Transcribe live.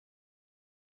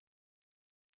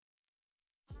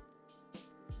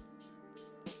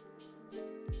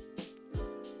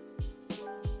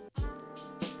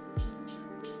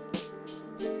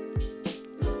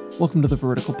Welcome to the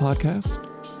Vertical Podcast.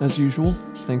 As usual,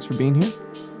 thanks for being here.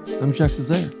 I'm Jack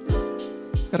Cesaire.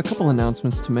 Got a couple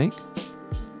announcements to make.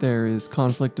 There is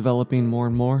conflict developing more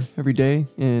and more every day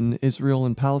in Israel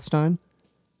and Palestine.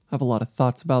 I have a lot of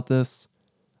thoughts about this.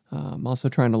 I'm also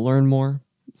trying to learn more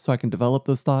so I can develop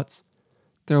those thoughts.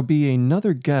 There'll be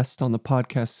another guest on the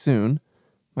podcast soon,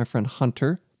 my friend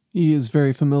Hunter. He is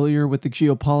very familiar with the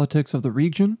geopolitics of the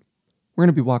region. We're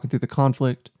going to be walking through the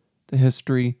conflict, the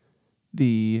history,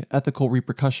 the ethical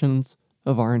repercussions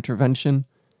of our intervention,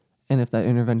 and if that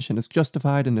intervention is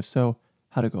justified, and if so,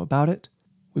 how to go about it.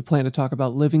 We plan to talk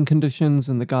about living conditions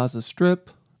in the Gaza Strip,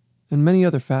 and many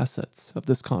other facets of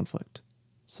this conflict.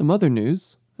 Some other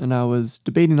news, and I was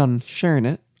debating on sharing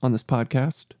it on this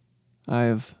podcast. I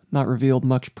have not revealed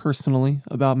much personally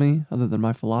about me other than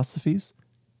my philosophies,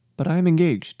 but I am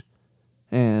engaged,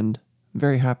 and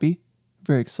very happy,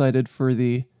 very excited for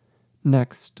the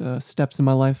next steps in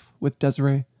my life with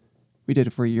Desiree. We did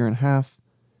it for 1.5 years,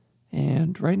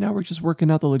 and right now we're just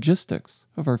working out the logistics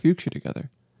of our future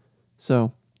together.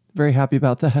 So, very happy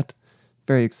about that,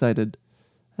 very excited,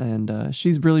 and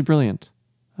she's really brilliant.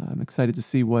 I'm excited to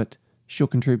see what she'll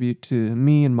contribute to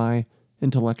me and my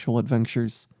intellectual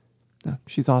adventures.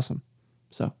 She's awesome,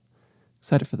 so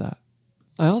excited for that.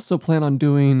 I also plan on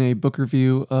doing a book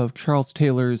review of Charles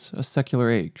Taylor's A Secular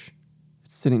Age.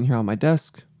 It's sitting here on my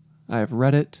desk. I have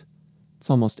read it. It's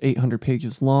almost 800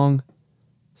 pages long.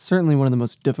 Certainly one of the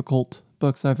most difficult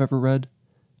books I've ever read.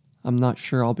 I'm not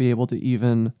sure I'll be able to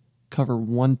even cover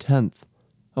 1/10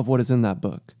 of what is in that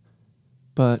book.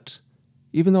 But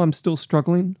even though I'm still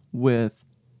struggling with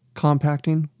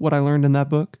compacting what I learned in that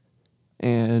book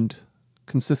and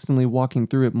consistently walking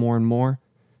through it more and more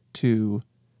to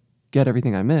get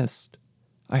everything I missed,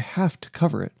 I have to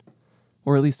cover it,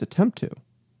 or at least attempt to.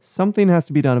 Something has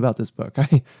to be done about this book.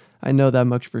 I know that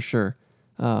much for sure.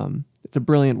 It's a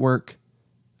brilliant work.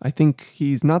 I think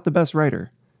he's not the best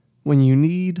writer. When you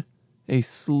need a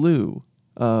slew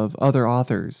of other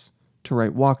authors to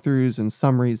write walkthroughs and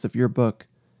summaries of your book,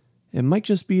 it might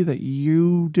just be that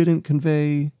you didn't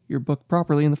convey your book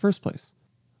properly in the first place.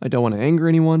 I don't want to anger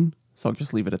anyone, so I'll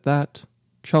just leave it at that.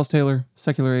 Charles Taylor,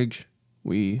 Secular Age,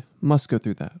 we must go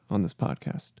through that on this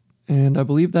podcast. And I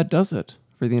believe that does it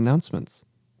for the announcements.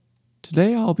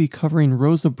 Today I'll be covering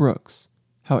Rosa Brooks,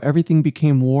 how everything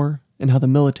became war and how the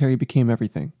military became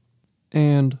everything.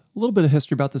 And a little bit of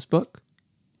history about this book.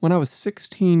 When I was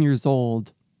 16 years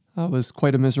old, I was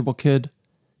quite a miserable kid,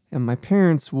 and my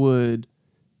parents would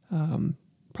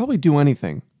probably do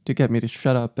anything to get me to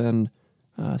shut up and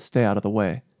stay out of the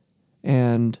way.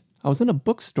 And I was in a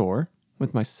bookstore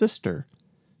with my sister,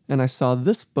 and I saw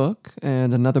this book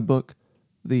and another book,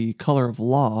 The Color of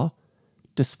Law,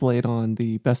 displayed on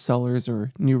the bestsellers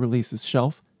or new releases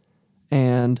shelf,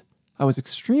 and I was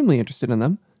extremely interested in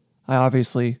them. I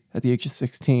obviously, at the age of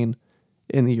 16,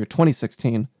 in the year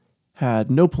 2016, had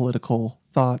no political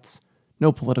thoughts,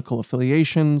 no political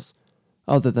affiliations,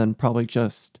 other than probably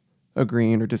just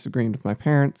agreeing or disagreeing with my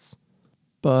parents.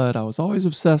 But I was always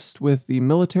obsessed with the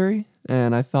military,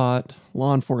 and I thought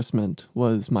law enforcement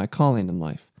was my calling in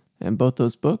life. And both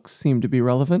those books seemed to be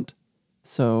relevant,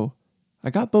 so I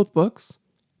got both books.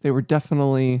 They were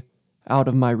definitely out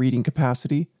of my reading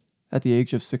capacity at the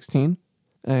age of 16,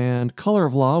 and Color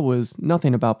of Law was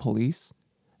nothing about police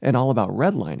and all about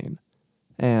redlining,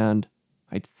 and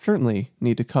I certainly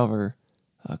need to cover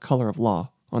Color of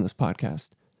Law on this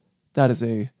podcast. That is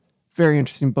a very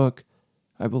interesting book.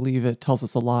 I believe it tells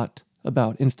us a lot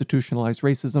about institutionalized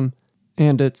racism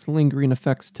and its lingering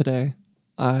effects today.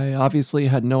 I obviously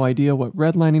had no idea what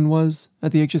redlining was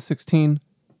at the age of 16.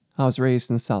 I was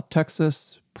raised in South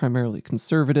Texas, primarily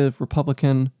conservative,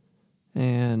 Republican,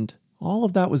 and all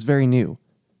of that was very new.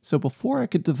 So before I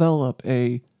could develop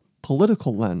a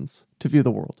political lens to view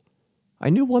the world, I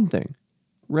knew one thing.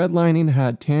 Redlining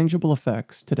had tangible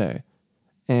effects today,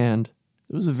 and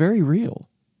it was very real.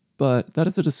 But that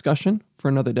is a discussion for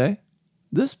another day.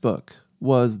 This book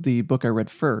was the book I read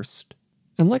first,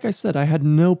 and like I said, I had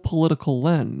no political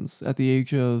lens at the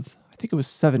age of, I think it was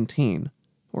 17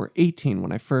 or 18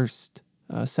 when I first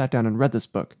sat down and read this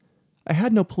book. I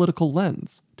had no political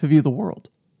lens to view the world.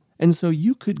 And so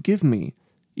you could give me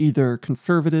either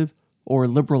conservative or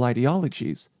liberal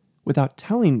ideologies without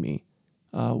telling me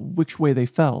which way they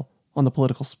fell on the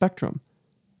political spectrum.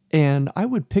 And I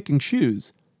would pick and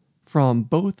choose from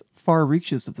both far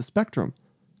reaches of the spectrum,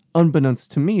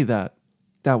 unbeknownst to me that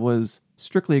was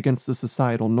strictly against the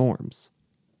societal norms.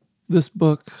 This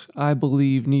book, I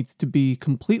believe, needs to be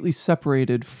completely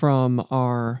separated from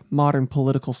our modern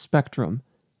political spectrum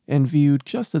and viewed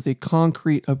just as a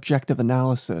concrete, objective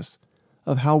analysis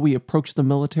of how we approach the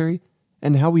military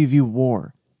and how we view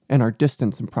war and our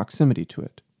distance and proximity to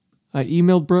it. I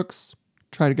emailed Brooks,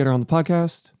 tried to get her on the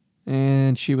podcast,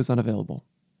 and she was unavailable.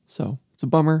 So it's a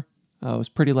bummer. I was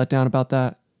pretty let down about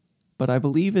that, but I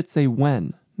believe it's a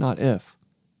when, not if,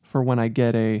 for when I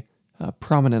get a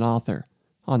prominent author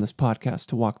on this podcast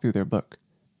to walk through their book.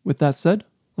 With that said,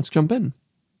 let's jump in.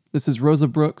 This is Rosa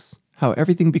Brooks, How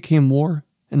Everything Became War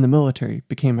and the Military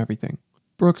Became Everything.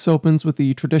 Brooks opens with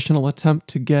the traditional attempt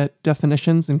to get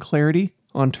definitions and clarity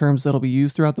on terms that'll be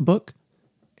used throughout the book.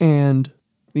 And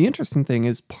the interesting thing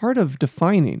is part of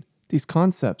defining these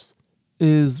concepts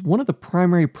is one of the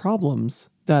primary problems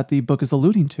that the book is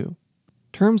alluding to.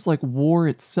 Terms like war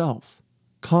itself,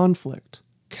 conflict,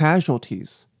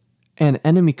 casualties, and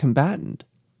enemy combatant,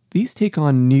 these take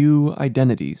on new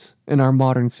identities in our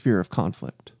modern sphere of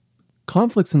conflict.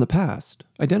 Conflicts in the past,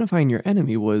 identifying your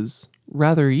enemy was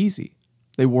rather easy.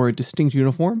 They wore a distinct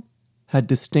uniform, had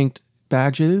distinct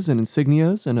badges and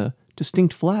insignias, and a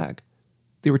distinct flag.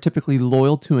 They were typically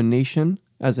loyal to a nation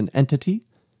as an entity.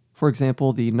 For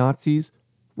example, the Nazis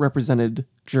represented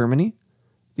Germany.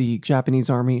 The Japanese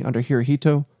army under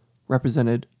Hirohito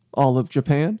represented all of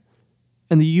Japan.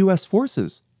 And the U.S.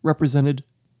 forces represented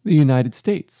the United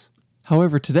States.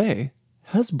 However, today,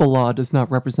 Hezbollah does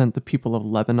not represent the people of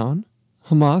Lebanon.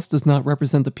 Hamas does not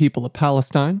represent the people of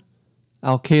Palestine.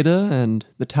 Al-Qaeda and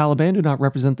the Taliban do not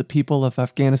represent the people of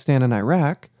Afghanistan and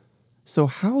Iraq. So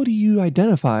how do you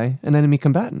identify an enemy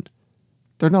combatant?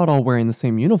 They're not all wearing the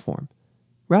same uniform.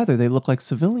 Rather, they look like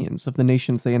civilians of the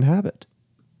nations they inhabit.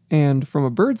 And from a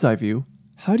bird's eye view,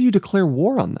 how do you declare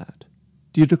war on that?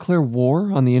 Do you declare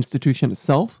war on the institution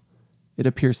itself? It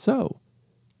appears so.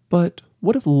 But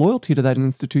what if loyalty to that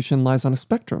institution lies on a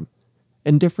spectrum,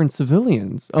 and different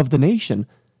civilians of the nation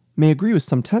may agree with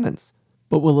some tenets,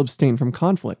 but will abstain from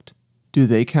conflict? Do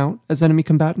they count as enemy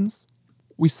combatants?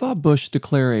 We saw Bush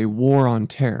declare a war on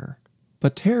terror,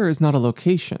 but terror is not a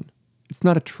location. It's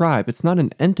not a tribe. It's not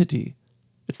an entity.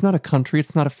 It's not a country.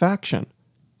 It's not a faction.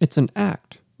 It's an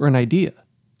act or an idea.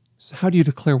 So how do you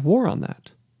declare war on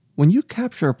that? When you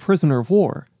capture a prisoner of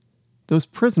war, those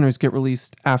prisoners get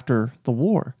released after the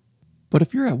war. But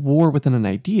if you're at war within an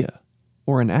idea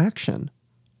or an action,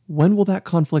 when will that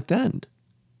conflict end?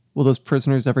 Will those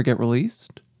prisoners ever get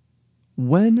released?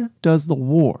 When does the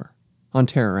war on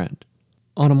terror end?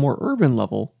 On a more urban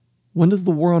level, when does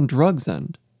the war on drugs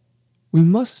end? We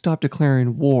must stop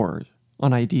declaring war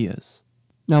on ideas.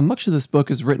 Now, much of this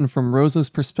book is written from Rosa's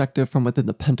perspective from within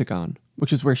the Pentagon,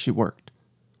 which is where she worked.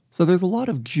 So there's a lot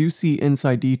of juicy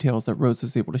inside details that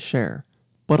Rosa's able to share.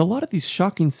 But a lot of these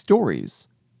shocking stories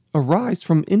arise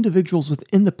from individuals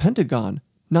within the Pentagon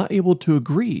not able to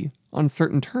agree on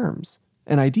certain terms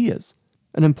and ideas,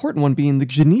 an important one being the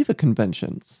Geneva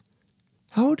Conventions.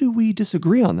 How do we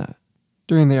disagree on that?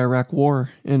 During the Iraq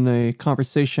War, in a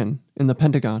conversation in the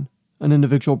Pentagon, an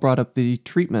individual brought up the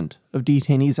treatment of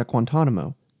detainees at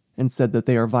Guantanamo and said that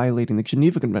they are violating the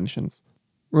Geneva Conventions.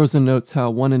 Rosa notes how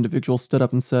one individual stood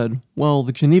up and said, well,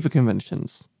 the Geneva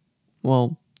Conventions,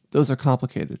 well, those are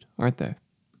complicated, aren't they?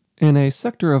 In a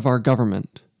sector of our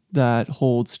government that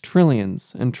holds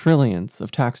trillions and trillions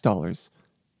of tax dollars,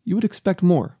 you would expect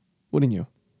more, wouldn't you?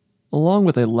 Along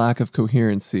with a lack of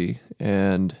coherency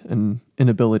and an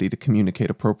inability to communicate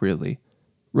appropriately,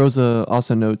 Rosa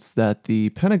also notes that the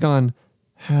Pentagon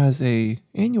has an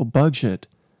annual budget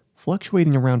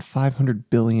fluctuating around $500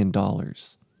 billion.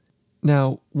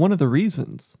 Now, one of the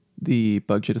reasons the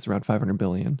budget is around $500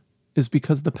 billion is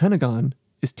because the Pentagon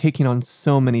is taking on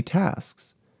so many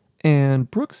tasks.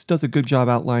 And Brooks does a good job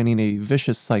outlining a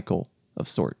vicious cycle of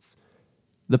sorts.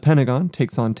 The Pentagon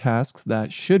takes on tasks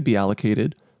that should be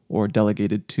allocated or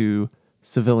delegated to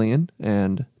civilian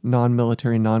and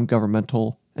non-military,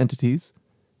 non-governmental entities,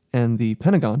 and the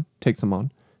Pentagon takes them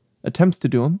on, attempts to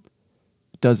do them,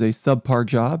 does a subpar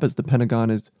job as the Pentagon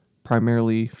is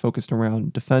primarily focused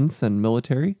around defense and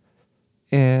military,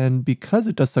 and because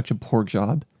it does such a poor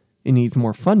job, it needs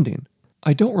more funding.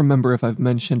 I don't remember if I've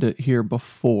mentioned it here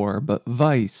before, but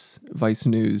Vice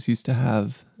News used to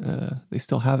have, they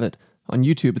still have it on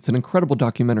YouTube. It's an incredible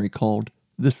documentary called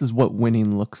This Is What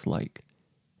Winning Looks Like.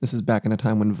 This is back in a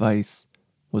time when Vice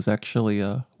was actually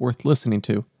worth listening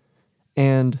to.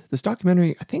 And this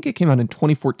documentary, I think it came out in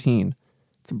 2014.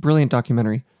 It's a brilliant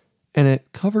documentary, and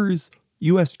it covers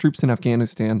U.S. troops in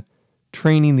Afghanistan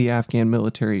training the Afghan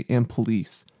military and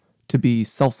police to be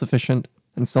self-sufficient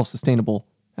and self-sustainable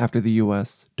after the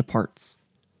U.S. departs.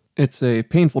 It's a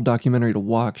painful documentary to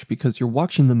watch because you're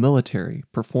watching the military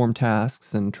perform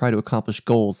tasks and try to accomplish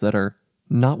goals that are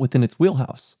not within its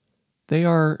wheelhouse. They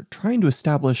are trying to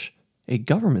establish a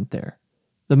government there.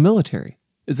 The military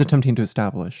is attempting to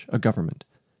establish a government.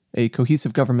 a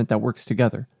cohesive government that works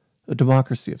together, a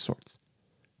democracy of sorts.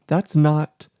 That's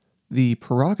not the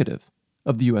prerogative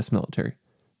of the US military.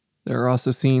 There are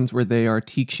also scenes where they are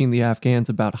teaching the Afghans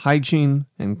about hygiene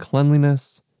and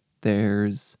cleanliness.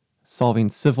 There's solving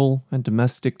civil and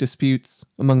domestic disputes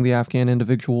among the Afghan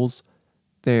individuals.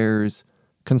 There's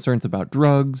concerns about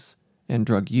drugs and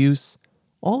drug use.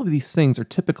 All of these things are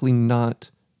typically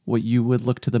not what you would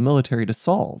look to the military to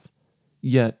solve.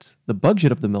 Yet the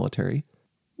budget of the military,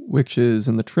 which is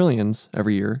in the trillions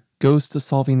every year, goes to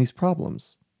solving these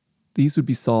problems. These would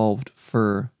be solved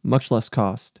for much less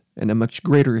cost and a much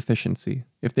greater efficiency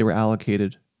if they were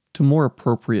allocated to more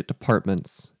appropriate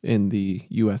departments in the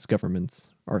US government's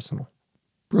arsenal.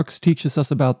 Brooks teaches us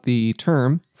about the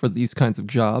term for these kinds of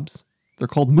jobs. They're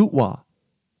called MUTWA,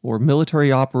 or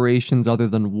military operations other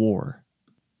than war.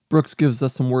 Brooks gives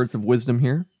us some words of wisdom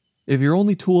here. If your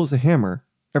only tool is a hammer,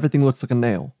 everything looks like a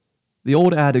nail. The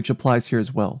old adage applies here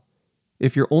as well.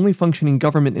 If your only functioning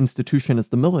government institution is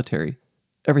the military,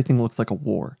 everything looks like a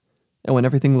war. And when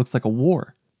everything looks like a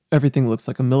war, everything looks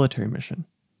like a military mission.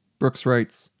 Brooks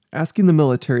writes, asking the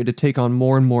military to take on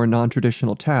more and more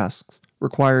non-traditional tasks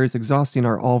requires exhausting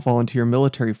our all-volunteer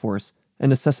military force and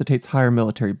necessitates higher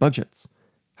military budgets.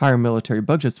 Higher military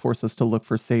budgets force us to look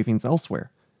for savings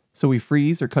elsewhere, so we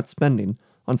freeze or cut spending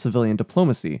on civilian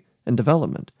diplomacy and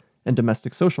development and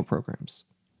domestic social programs.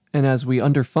 And as we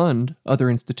underfund other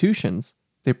institutions,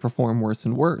 they perform worse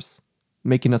and worse,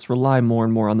 making us rely more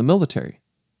and more on the military.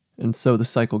 And so the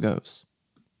cycle goes.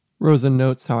 Rosen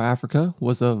notes how Africa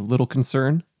was of little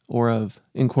concern, or of,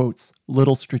 in quotes,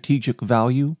 little strategic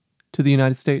value to the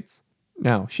United States.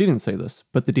 Now, she didn't say this,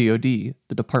 but the DoD,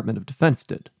 the Department of Defense,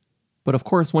 did. But of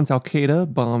course, once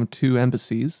Al-Qaeda bombed 2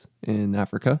 embassies in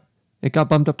Africa, it got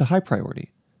bumped up to high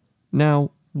priority.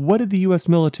 Now, what did the US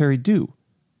military do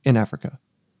in Africa?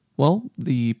 Well,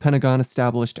 the Pentagon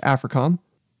established AFRICOM,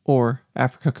 or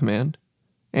Africa Command,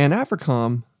 and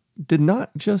AFRICOM did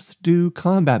not just do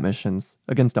combat missions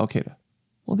against Al-Qaeda.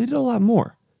 Well, they did a lot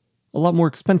more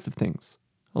expensive things.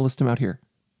 I'll list them out here.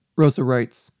 Rosa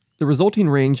writes, the resulting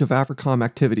range of AFRICOM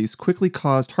activities quickly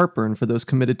caused heartburn for those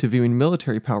committed to viewing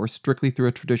military power strictly through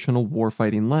a traditional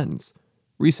warfighting lens.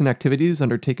 Recent activities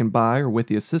undertaken by or with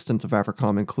the assistance of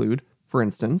AFRICOM include, for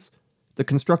instance, the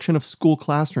construction of school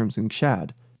classrooms in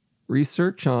Chad,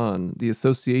 research on the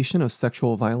association of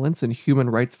sexual violence and human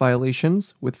rights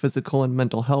violations with physical and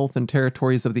mental health in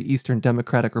territories of the Eastern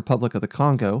Democratic Republic of the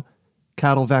Congo,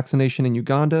 cattle vaccination in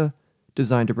Uganda,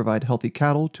 designed to provide healthy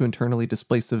cattle to internally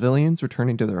displaced civilians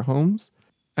returning to their homes,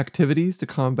 activities to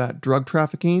combat drug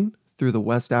trafficking through the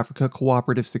West Africa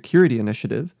Cooperative Security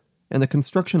Initiative, and the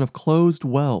construction of closed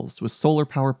wells with solar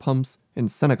power pumps in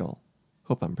Senegal.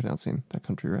 Hope I'm pronouncing that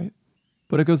country right.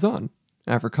 But it goes on.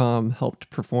 AFRICOM helped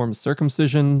perform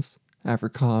circumcisions,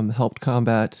 AFRICOM helped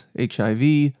combat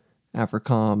HIV,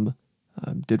 AFRICOM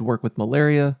did work with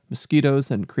malaria,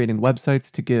 mosquitoes, and creating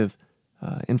websites to give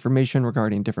information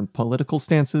regarding different political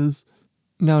stances.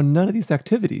 Now, none of these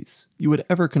activities you would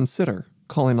ever consider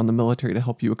calling on the military to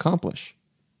help you accomplish.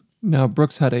 Now,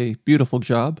 Brooks had a beautiful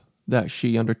job that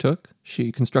she undertook.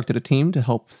 She constructed a team to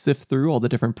help sift through all the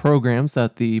different programs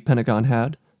that the Pentagon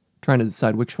had, trying to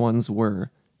decide which ones were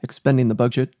expending the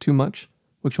budget too much,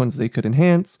 which ones they could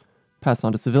enhance, pass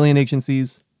on to civilian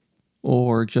agencies,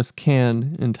 or just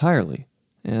can entirely.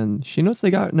 And she notes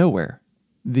they got nowhere.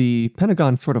 The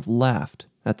Pentagon sort of laughed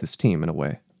at this team in a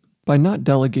way. By not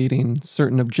delegating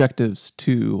certain objectives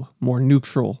to more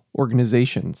neutral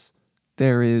organizations,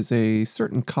 there is a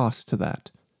certain cost to that.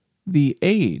 The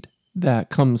aid that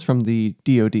comes from the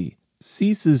DoD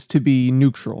ceases to be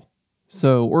neutral.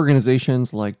 So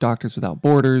organizations like Doctors Without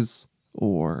Borders,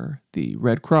 or the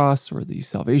Red Cross, or the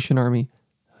Salvation Army,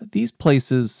 these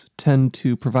places tend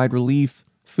to provide relief,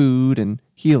 food, and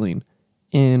healing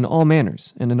in all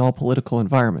manners and in all political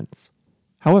environments.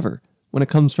 However, when it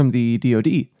comes from the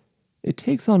DoD, it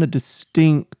takes on a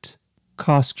distinct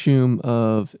costume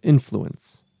of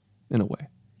influence, in a way.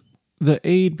 The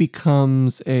aid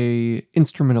becomes an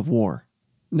instrument of war.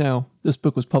 Now, this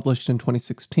book was published in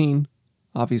 2016.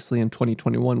 Obviously, in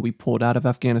 2021, we pulled out of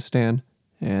Afghanistan,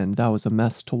 and that was a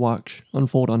mess to watch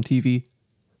unfold on TV.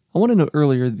 I want to note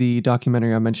earlier the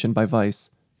documentary I mentioned by Vice,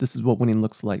 This Is What Winning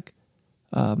Looks Like.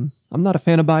 I'm not a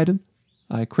fan of Biden.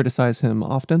 I criticize him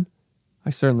often. I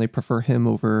certainly prefer him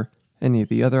over any of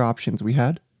the other options we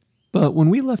had. But when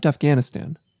we left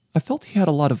Afghanistan, I felt he had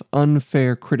a lot of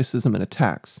unfair criticism and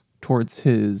attacks towards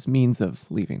his means of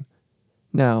leaving.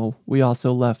 Now, we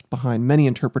also left behind many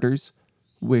interpreters,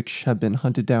 which have been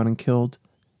hunted down and killed,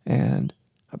 and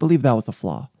I believe that was a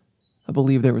flaw. I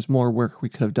believe there was more work we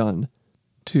could have done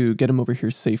to get him over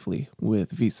here safely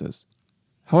with visas.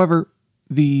 However,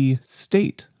 the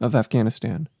state of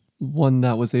Afghanistan, one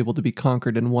that was able to be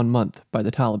conquered in 1 month by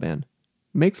the Taliban,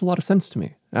 makes a lot of sense to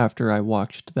me after I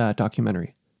watched that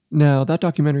documentary. Now, that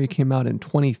documentary came out in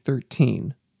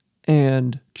 2013,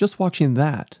 and just watching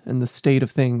that and the state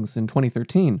of things in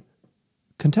 2013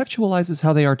 contextualizes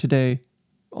how they are today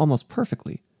almost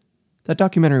perfectly. That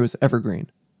documentary was evergreen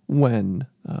when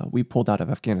we pulled out of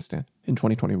Afghanistan in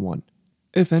 2021.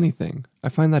 If anything, I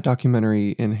find that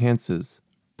documentary enhances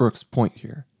Brooks' point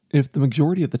here. If the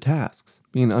majority of the tasks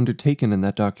being undertaken in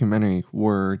that documentary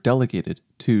were delegated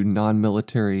to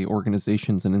non-military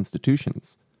organizations and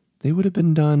institutions, they would have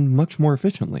been done much more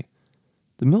efficiently.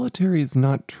 The military is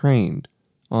not trained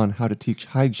on how to teach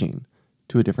hygiene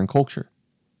to a different culture.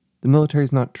 The military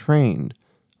is not trained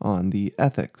on the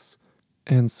ethics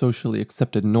and socially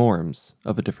accepted norms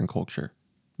of a different culture.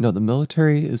 No, the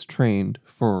military is trained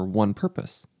for one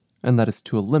purpose, and that is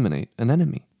to eliminate an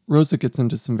enemy. Rosa gets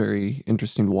into some very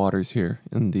interesting waters here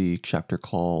in the chapter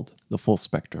called The Full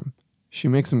Spectrum. She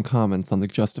makes some comments on the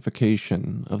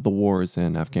justification of the wars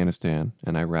in Afghanistan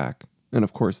and Iraq. And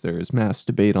of course, there is mass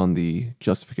debate on the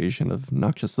justification of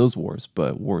not just those wars,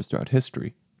 but wars throughout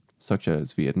history, such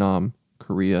as Vietnam,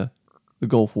 Korea, the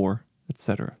Gulf War,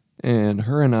 etc. And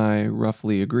her and I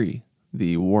roughly agree.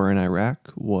 The war in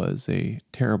Iraq was a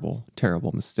terrible,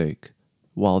 terrible mistake,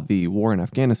 while the war in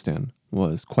Afghanistan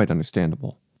was quite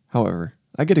understandable. However,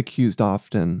 I get accused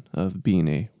often of being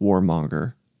a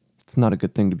warmonger. It's not a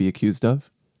good thing to be accused of,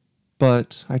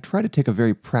 but I try to take a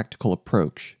very practical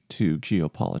approach to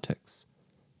geopolitics.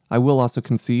 I will also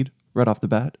concede, right off the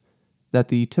bat, that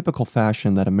the typical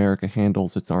fashion that America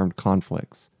handles its armed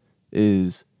conflicts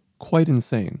is quite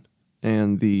insane,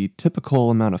 and the typical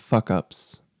amount of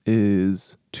fuck-ups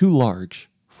is too large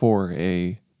for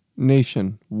a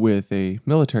nation with a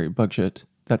military budget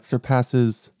that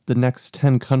surpasses the next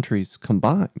 10 countries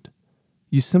combined.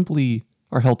 You simply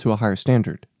are held to a higher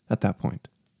standard at that point.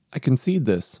 I concede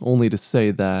this only to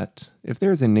say that if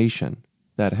there is a nation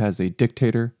that has a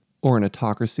dictator or an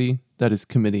autocracy that is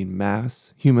committing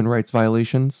mass human rights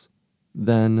violations,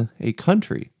 then a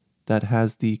country that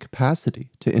has the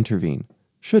capacity to intervene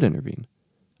should intervene.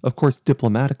 Of course,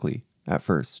 diplomatically at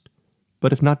first,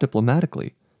 but if not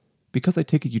diplomatically, because I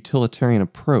take a utilitarian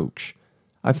approach,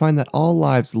 I find that all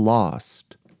lives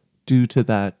lost due to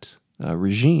that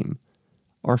regime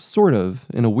are sort of,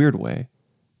 in a weird way,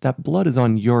 that blood is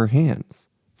on your hands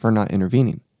for not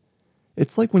intervening.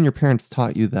 It's like when your parents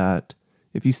taught you that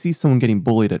if you see someone getting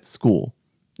bullied at school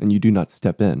and you do not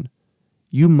step in,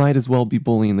 you might as well be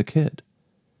bullying the kid.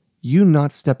 You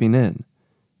not stepping in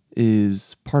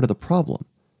is part of the problem.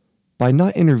 By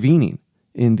not intervening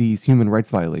in these human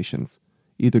rights violations,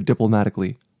 either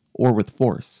diplomatically or with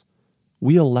force,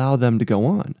 we allow them to go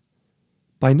on.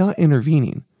 By not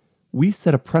intervening, we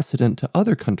set a precedent to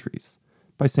other countries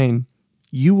by saying,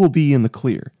 you will be in the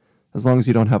clear. As long as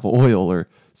you don't have oil or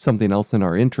something else in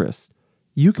our interest,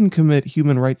 you can commit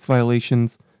human rights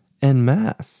violations en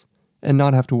masse and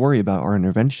not have to worry about our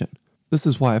intervention. This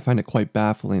is why I find it quite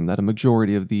baffling that a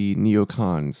majority of the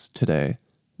neocons today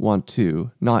want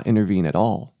to not intervene at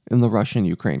all in the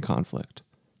Russian-Ukraine conflict.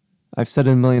 I've said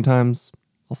it a million times,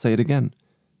 I'll say it again.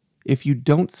 If you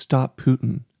don't stop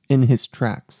Putin in his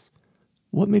tracks,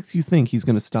 what makes you think he's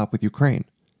going to stop with Ukraine?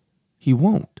 He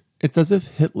won't. It's as if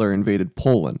Hitler invaded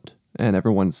Poland, and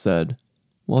everyone said,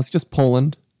 well, it's just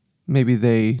Poland. Maybe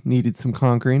they needed some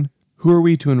conquering. Who are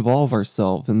we to involve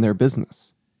ourselves in their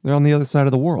business? They're on the other side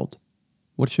of the world.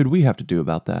 What should we have to do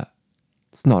about that?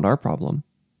 It's not our problem.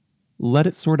 Let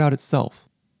it sort out itself.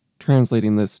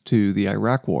 Translating this to the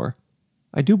Iraq War,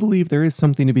 I do believe there is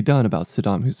something to be done about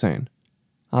Saddam Hussein.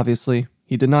 Obviously,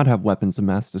 he did not have weapons of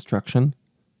mass destruction.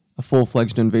 A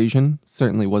full-fledged invasion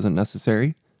certainly wasn't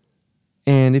necessary.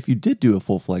 And if you did do a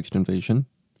full-fledged invasion,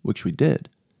 which we did,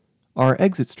 our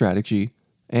exit strategy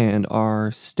and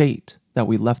our state that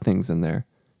we left things in there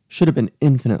should have been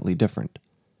infinitely different.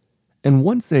 And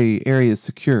once an area is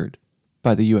secured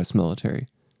by the U.S. military,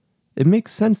 it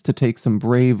makes sense to take some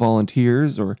brave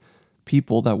volunteers or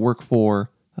people that work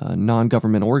for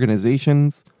non-government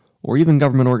organizations or even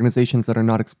government organizations that are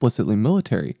not explicitly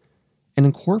military and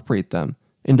incorporate them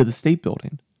into the state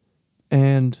building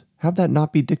and have that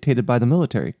not be dictated by the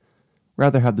military.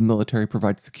 Rather have the military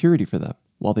provide security for them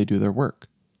while they do their work.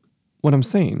 What I'm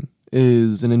saying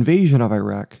is an invasion of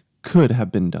Iraq could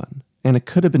have been done, and it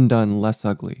could have been done less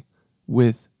ugly,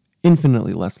 with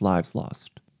infinitely less lives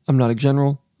lost. I'm not a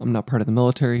general, I'm not part of the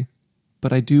military,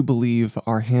 but I do believe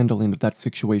our handling of that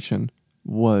situation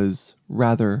was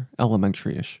rather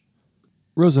elementary-ish.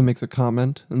 Rosa makes a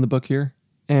comment in the book here,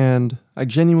 And I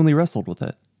genuinely wrestled with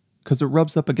it, because it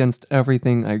rubs up against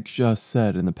everything I just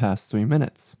said in the past 3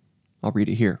 minutes. I'll read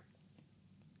it here.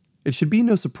 It should be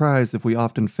no surprise if we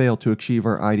often fail to achieve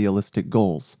our idealistic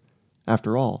goals.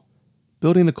 After all,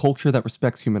 building a culture that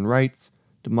respects human rights,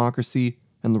 democracy,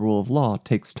 and the rule of law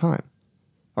takes time.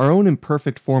 Our own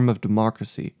imperfect form of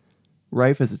democracy,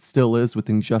 rife as it still is with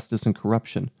injustice and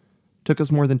corruption, took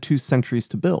us more than 2 centuries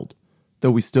to build,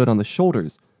 though we stood on the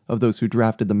shoulders of those who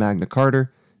drafted the Magna Carta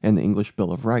and the English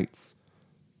Bill of Rights.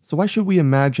 So why should we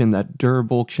imagine that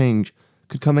durable change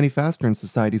could come any faster in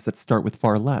societies that start with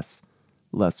far less?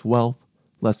 Less wealth,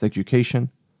 less education,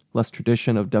 less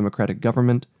tradition of democratic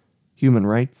government, human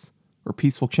rights, or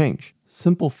peaceful change.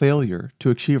 Simple failure to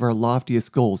achieve our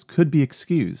loftiest goals could be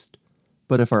excused,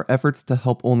 but if our efforts to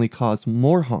help only cause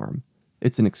more harm,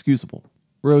 it's inexcusable.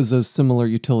 Rosa's similar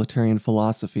utilitarian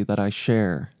philosophy that I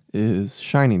share is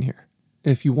shining here.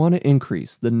 If you want to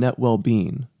increase the net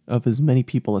well-being of as many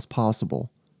people as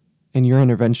possible, and your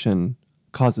intervention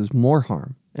causes more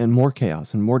harm and more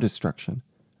chaos and more destruction,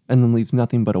 and then leaves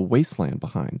nothing but a wasteland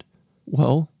behind,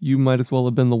 well, you might as well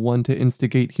have been the one to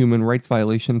instigate human rights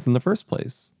violations in the first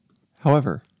place.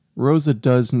 However, Rosa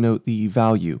does note the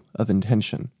value of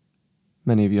intention.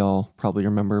 Many of y'all probably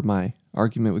remember my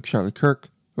argument with Charlie Kirk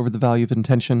over the value of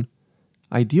intention.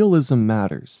 Idealism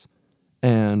matters,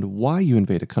 and why you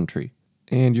invade a country,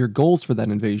 and your goals for that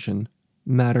invasion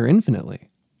matter infinitely.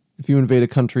 If you invade a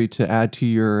country to add to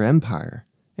your empire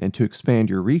and to expand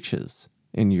your reaches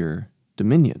and your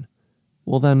dominion,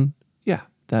 well then, yeah,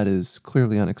 that is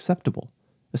clearly unacceptable,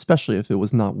 especially if it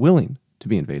was not willing to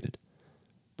be invaded.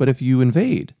 But if you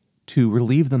invade to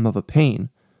relieve them of a pain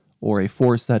or a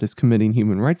force that is committing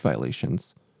human rights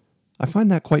violations, I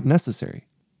find that quite necessary.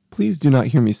 Please do not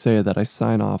hear me say that I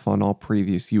sign off on all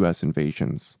previous U.S.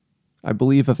 invasions. I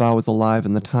believe if I was alive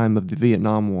in the time of the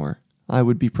Vietnam War, I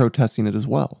would be protesting it as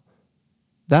well.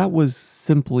 That was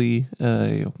simply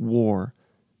a war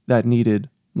that needed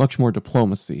much more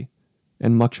diplomacy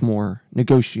and much more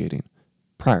negotiating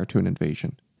prior to an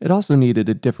invasion. It also needed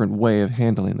a different way of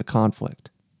handling the conflict.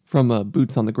 From a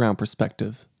boots-on-the-ground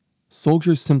perspective,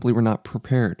 soldiers simply were not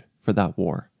prepared for that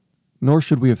war. Nor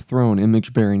should we have thrown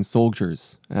image-bearing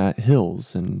soldiers at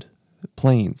hills and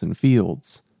plains and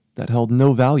fields that held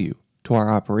no value to our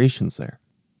operations there.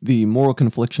 The moral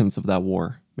conflictions of that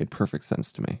war made perfect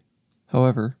sense to me.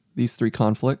 However, these 3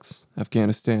 conflicts,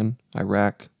 Afghanistan,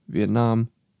 Iraq, Vietnam,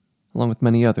 along with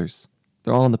many others,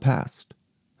 they're all in the past.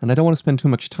 And I don't want to spend too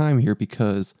much time here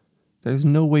because there's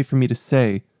no way for me to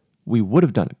say we would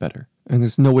have done it better. And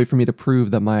there's no way for me to prove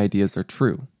that my ideas are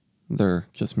true. They're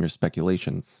just mere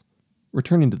speculations.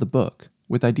 Returning to the book,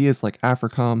 with ideas like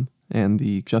AFRICOM and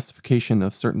the justification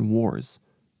of certain wars,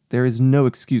 there is no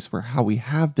excuse for how we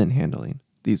have been handling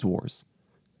these wars.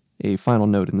 A final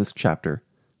note in this chapter,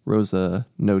 Rosa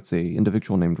notes an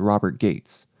individual named Robert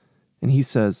Gates, and he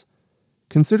says,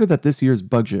 "Consider that this year's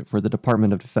budget for the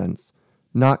Department of Defense,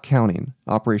 not counting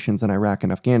operations in Iraq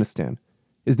and Afghanistan,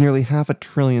 is nearly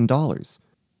 $500 billion,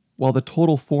 while the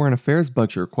total foreign affairs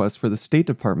budget request for the State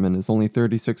Department is only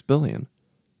 $36 billion.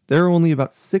 There are only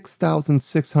about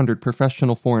 6,600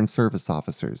 professional foreign service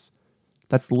officers.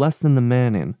 That's less than the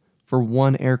man-in for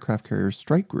one aircraft carrier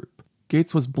strike group."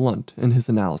 Gates was blunt in his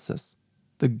analysis.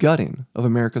 The gutting of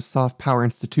America's soft power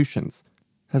institutions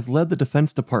has led the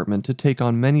Defense Department to take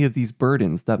on many of these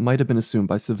burdens that might have been assumed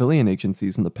by civilian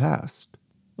agencies in the past.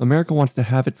 America wants to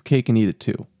have its cake and eat it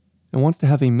too. It wants to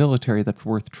have a military that's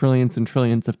worth trillions and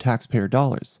trillions of taxpayer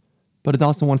dollars. But it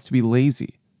also wants to be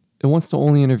lazy. It wants to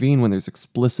only intervene when there's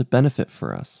explicit benefit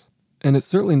for us. And it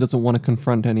certainly doesn't want to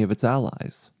confront any of its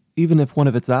allies, even if one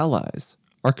of its allies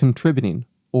are contributing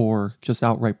or just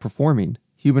outright performing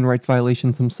human rights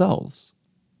violations themselves.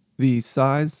 The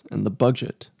size and the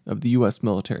budget of the U.S.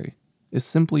 military is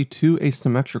simply too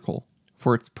asymmetrical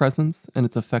for its presence and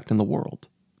its effect in the world.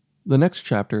 The next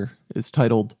chapter is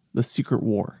titled The Secret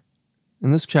War.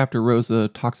 In this chapter, Rosa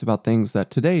talks about things that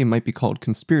today might be called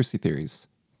conspiracy theories,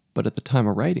 but at the time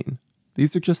of writing,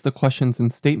 these are just the questions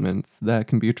and statements that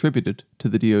can be attributed to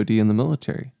the DoD and the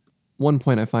military. One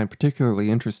point I find particularly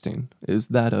interesting is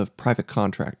that of private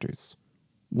contractors.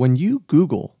 When you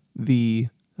Google the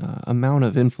amount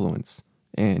of influence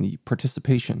and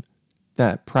participation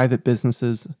that private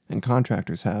businesses and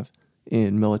contractors have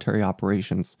in military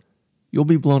operations, you'll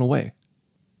be blown away.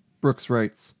 Brooks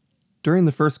writes, "During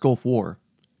the first Gulf War,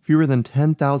 fewer than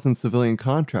 10,000 civilian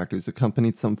contractors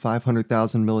accompanied some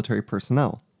 500,000 military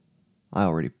personnel. I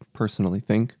already personally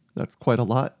think that's quite a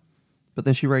lot." But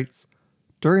then she writes,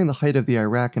 "During the height of the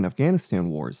Iraq and Afghanistan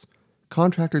wars,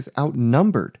 contractors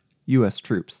outnumbered U.S.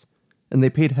 troops, and they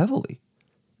paid heavily.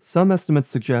 Some estimates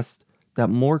suggest that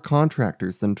more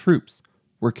contractors than troops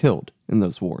were killed in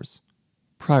those wars.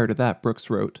 Prior to that, Brooks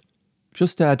wrote,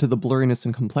 "Just to add to the blurriness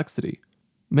and complexity,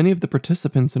 many of the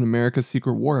participants in America's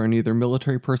secret war are neither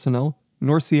military personnel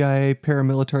nor CIA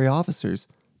paramilitary officers,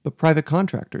 but private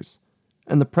contractors.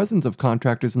 And the presence of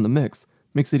contractors in the mix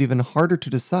makes it even harder to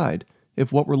decide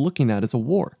if what we're looking at is a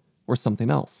war or something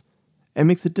else, and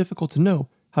makes it difficult to know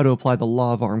how to apply the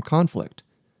law of armed conflict.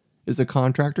 Is a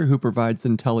contractor who provides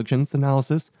intelligence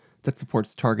analysis that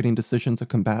supports targeting decisions a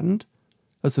combatant?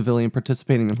 A civilian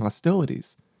participating in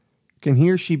hostilities? Can he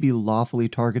or she be lawfully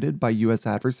targeted by U.S.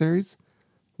 adversaries?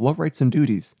 What rights and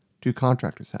duties do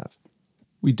contractors have?"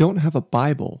 We don't have a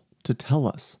Bible to tell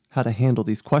us how to handle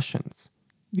these questions.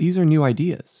 These are new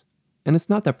ideas. And it's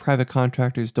not that private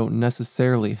contractors don't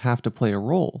necessarily have to play a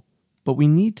role, but we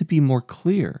need to be more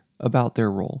clear about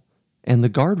their role and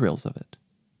the guardrails of it.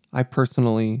 I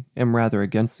personally am rather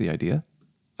against the idea.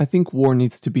 I think war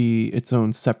needs to be its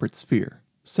own separate sphere,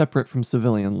 separate from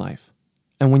civilian life.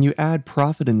 And when you add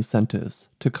profit incentives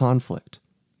to conflict,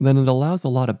 then it allows a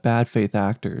lot of bad faith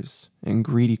actors and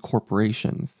greedy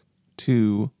corporations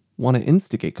to want to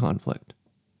instigate conflict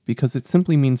because it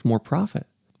simply means more profit.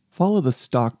 Follow the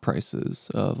stock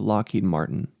prices of Lockheed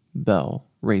Martin, Bell,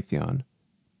 Raytheon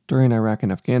during Iraq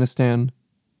and Afghanistan,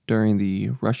 during the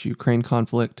Russia-Ukraine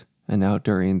conflict, and now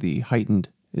during the heightened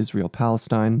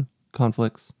Israel-Palestine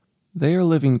conflicts. They are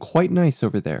living quite nice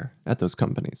over there at those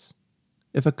companies.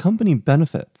 If a company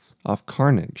benefits off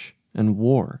carnage and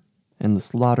war and the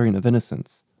slaughtering of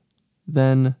innocents,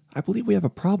 then I believe we have a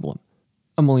problem.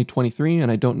 I'm only 23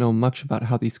 and I don't know much about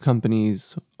how these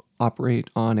companies operate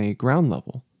on a ground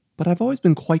level, but I've always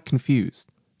been quite confused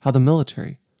how the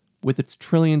military, with its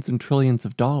trillions and trillions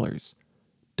of dollars,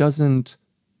 doesn't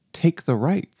take the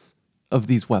rights of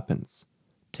these weapons,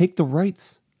 take the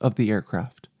rights of the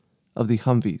aircraft, of the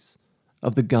Humvees,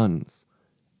 of the guns,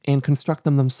 and construct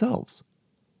them themselves.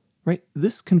 Right?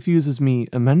 This confuses me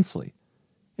immensely.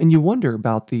 And you wonder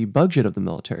about the budget of the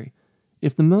military.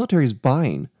 If the military is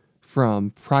buying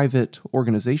from private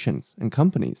organizations and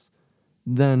companies,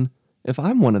 then if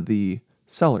I'm one of the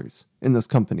sellers in those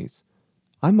companies,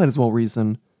 I might as well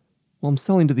reason, well, I'm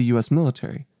selling to the U.S.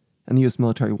 military, and the U.S.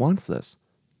 military wants this.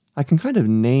 I can kind of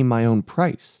name my own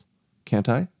price, can't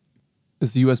I?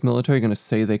 Is the U.S. military going to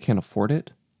say they can't afford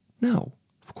it? No,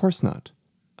 of course not.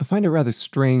 I find it rather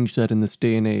strange that in this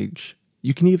day and age,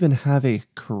 you can even have a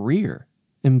career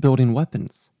in building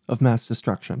weapons of mass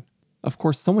destruction. Of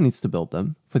course, someone needs to build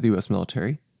them for the U.S.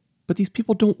 military, but these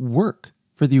people don't work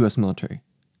for the U.S. military.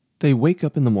 They wake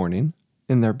up in the morning,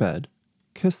 in their bed,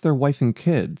 kiss their wife and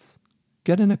kids,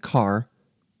 get in a car,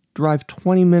 drive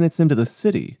 20 minutes into the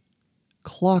city,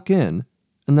 clock in,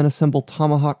 and then assemble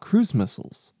Tomahawk cruise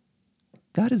missiles.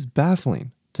 That is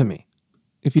baffling to me.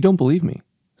 If you don't believe me,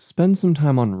 spend some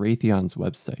time on Raytheon's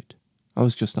website. I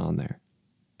was just on there.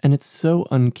 And it's so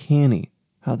uncanny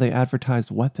how they advertise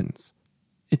weapons.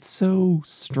 It's so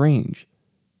strange.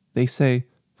 They say,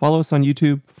 follow us on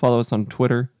YouTube, follow us on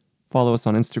Twitter, follow us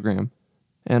on Instagram,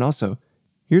 and also,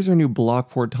 here's our new Block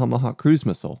 4 Tomahawk cruise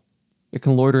missile. It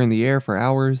can loiter in the air for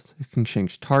hours, it can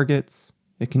change targets,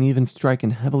 it can even strike in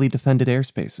heavily defended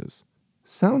airspaces.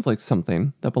 Sounds like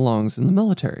something that belongs in the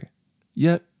military.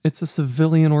 Yet, it's a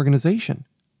civilian organization.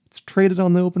 It's traded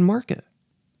on the open market.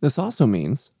 This also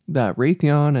means that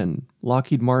Raytheon and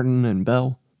Lockheed Martin and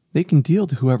Bell, they can deal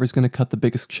to whoever's going to cut the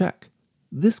biggest check.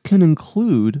 This can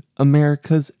include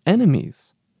America's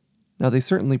enemies. Now, they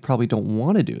certainly probably don't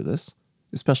want to do this,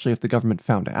 especially if the government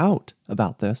found out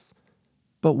about this.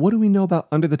 But what do we know about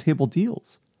under-the-table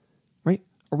deals? Right?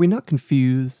 Are we not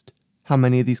confused how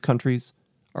many of these countries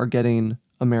are getting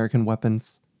American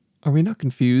weapons? Are we not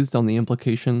confused on the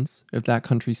implications if that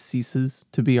country ceases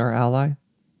to be our ally?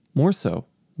 More so,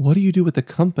 what do you do with the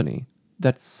company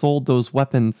that sold those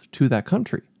weapons to that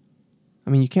country? I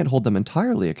mean, you can't hold them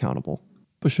entirely accountable.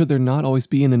 But should there not always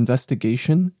be an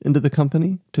investigation into the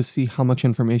company to see how much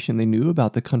information they knew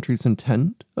about the country's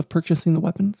intent of purchasing the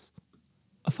weapons?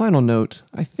 A final note,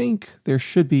 I think there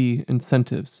should be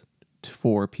incentives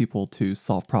for people to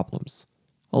solve problems.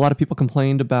 A lot of people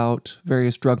complained about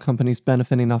various drug companies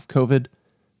benefiting off COVID,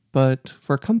 but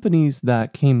for companies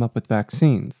that came up with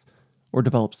vaccines or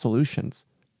developed solutions,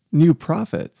 new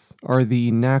profits are the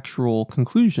natural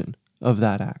conclusion of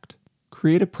that act.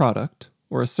 Create a product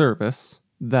or a service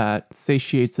that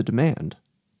satiates a demand,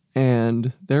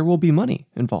 and there will be money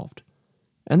involved.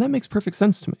 And that makes perfect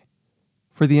sense to me.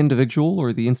 For the individual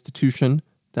or the institution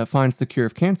that finds the cure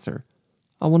of cancer,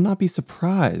 I will not be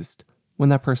surprised when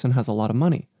that person has a lot of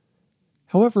money.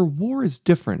 However, war is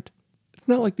different. It's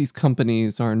not like these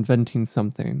companies are inventing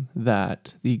something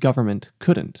that the government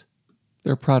couldn't.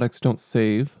 Their products don't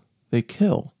save, they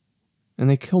kill. And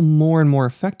they kill more and more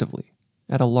effectively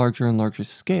at a larger and larger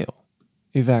scale.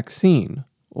 A vaccine,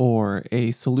 or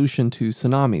a solution to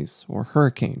tsunamis, or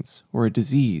hurricanes, or a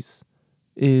disease,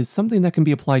 is something that can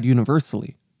be applied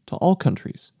universally to all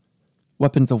countries.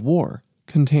 Weapons of war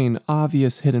contain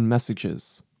obvious hidden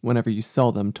messages whenever you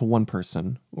sell them to one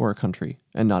person or a country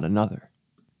and not another.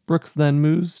 Brooks then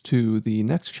moves to the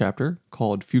next chapter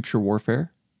called Future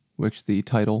Warfare, which the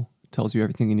title tells you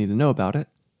everything you need to know about it.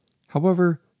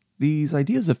 However, these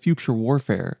ideas of future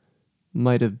warfare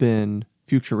might have been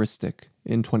futuristic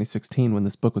in 2016 when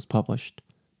this book was published,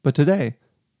 but today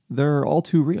they're all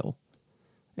too real.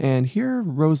 And here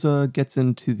Rosa gets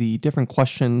into the different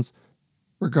questions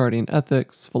regarding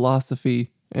ethics,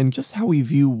 philosophy, and just how we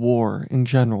view war in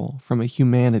general from a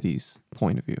humanities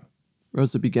point of view.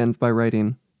 Rosa begins by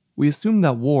writing, "We assume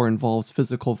that war involves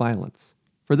physical violence.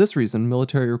 For this reason,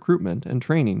 military recruitment and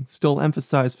training still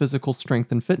emphasize physical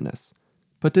strength and fitness.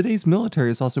 But today's military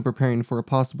is also preparing for a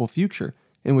possible future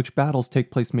in which battles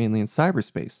take place mainly in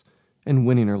cyberspace, and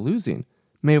winning or losing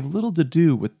may have little to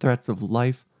do with threats of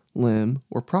life, limb,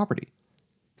 or property.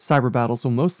 Cyber battles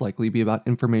will most likely be about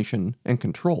information and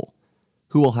control.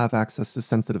 Who will have access to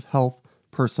sensitive health,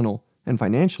 personal, and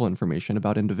financial information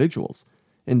about individuals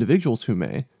who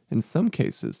may, in some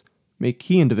cases, make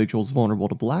key individuals vulnerable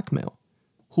to blackmail.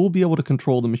 Who will be able to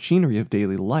control the machinery of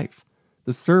daily life,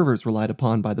 the servers relied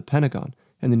upon by the Pentagon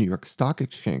and the New York Stock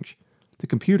Exchange, the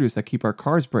computers that keep our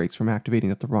cars' brakes from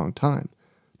activating at the wrong time,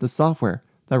 the software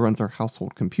that runs our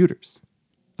household computers."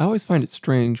 I always find it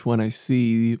strange when I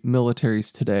see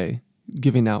militaries today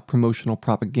giving out promotional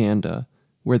propaganda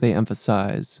where they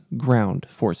emphasize ground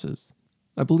forces.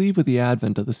 I believe with the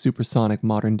advent of the supersonic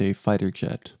modern-day fighter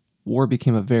jet, war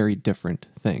became a very different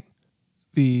thing.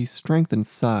 The strength and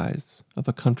size of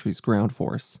a country's ground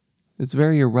force is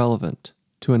very irrelevant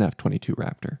to an F-22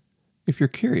 Raptor. If you're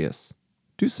curious,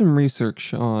 do some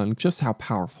research on just how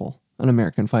powerful an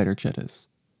American fighter jet is.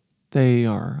 They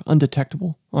are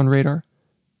undetectable on radar.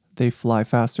 They fly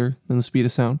faster than the speed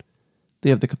of sound. They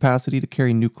have the capacity to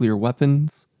carry nuclear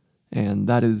weapons, and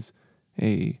that is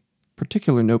a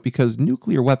particular note because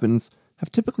nuclear weapons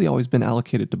have typically always been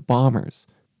allocated to bombers,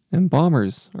 and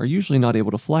bombers are usually not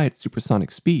able to fly at supersonic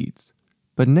speeds.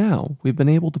 But now we've been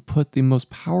able to put the most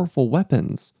powerful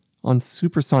weapons on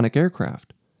supersonic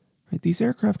aircraft. Right? These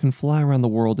aircraft can fly around the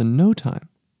world in no time,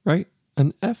 right?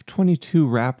 An F-22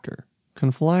 Raptor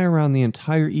can fly around the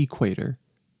entire equator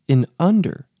in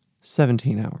under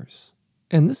 17 hours.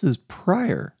 And this is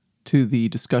prior to the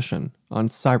discussion on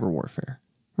cyber warfare,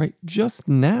 right? Just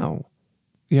now,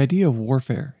 the idea of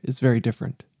warfare is very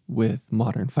different with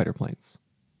modern fighter planes.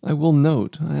 I will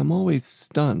note, I am always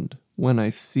stunned when I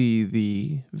see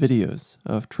the videos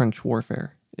of trench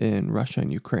warfare in Russia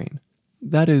and Ukraine.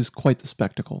 That is quite the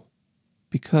spectacle.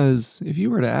 Because if you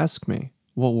were to ask me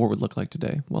what war would look like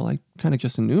today, well, I kind of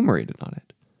just enumerated on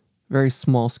it. Very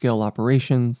small scale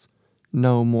operations,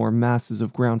 no more masses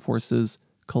of ground forces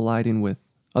colliding with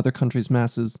other countries'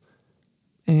 masses,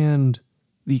 and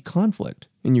the conflict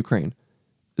in Ukraine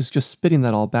is just spitting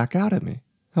that all back out at me.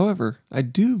 However, I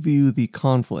do view the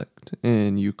conflict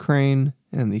in Ukraine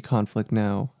and the conflict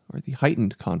now, or the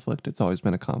heightened conflict, it's always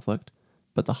been a conflict,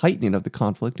 but the heightening of the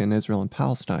conflict in Israel and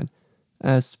Palestine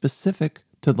as specific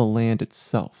to the land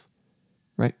itself,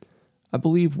 right? I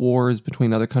believe wars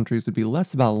between other countries would be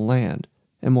less about land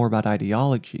and more about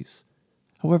ideologies.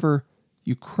 However,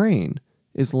 Ukraine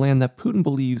is land that Putin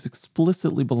believes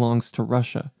explicitly belongs to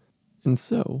Russia, and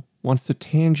so wants to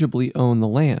tangibly own the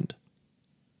land.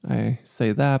 I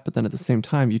say that, but then at the same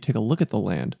time, you take a look at the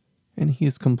land, and he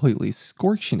is completely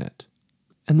scorching it.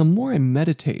 And the more I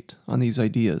meditate on these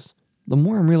ideas, the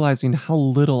more I'm realizing how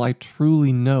little I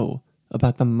truly know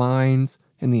about the minds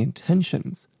and the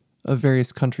intentions of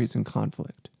various countries in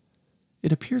conflict.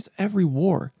 It appears every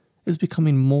war is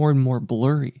becoming more and more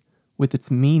blurry with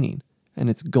its meaning and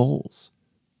its goals.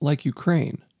 Like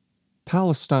Ukraine,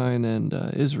 Palestine, and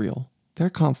Israel, their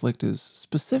conflict is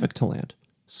specific to land,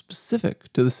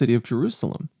 specific to the city of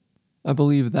Jerusalem. I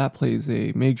believe that plays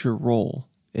a major role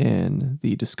in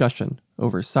the discussion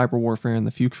over cyber warfare and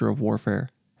the future of warfare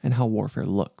and how warfare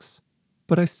looks.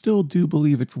 But I still do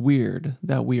believe it's weird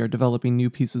that we are developing new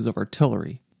pieces of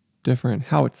artillery, different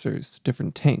howitzers,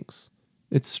 different tanks.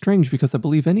 It's strange because I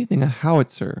believe anything a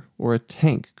howitzer or a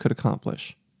tank could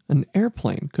accomplish, an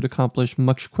airplane could accomplish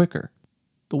much quicker.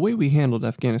 The way we handled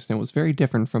Afghanistan was very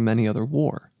different from any other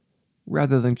war.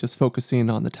 Rather than just focusing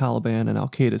on the Taliban and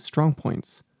Al-Qaeda's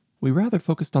strongpoints, we rather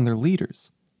focused on their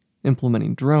leaders.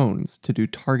 implementing drones to do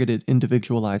targeted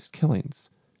individualized killings.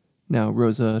 Now,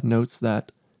 Rosa notes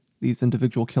that these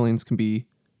individual killings can be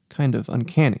kind of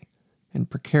uncanny and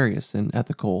precarious in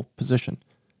ethical position.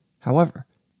 However,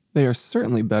 they are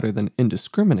certainly better than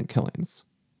indiscriminate killings.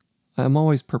 I am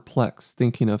always perplexed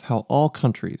thinking of how all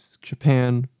countries,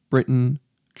 Japan, Britain,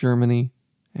 Germany,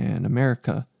 and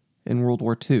America in World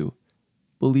War II,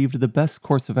 believed the best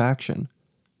course of action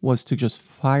was to just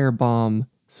firebomb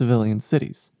civilian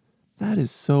cities. That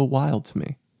is so wild to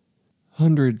me.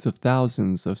 Hundreds of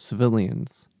thousands of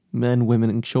civilians, men, women,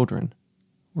 and children,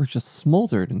 were just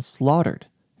smoldered and slaughtered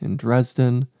in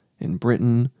Dresden, in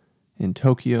Britain, in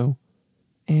Tokyo.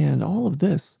 And all of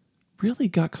this really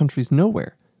got countries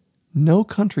nowhere. No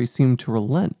country seemed to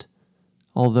relent,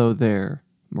 although their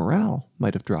morale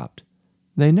might have dropped.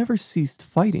 They never ceased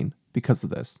fighting because of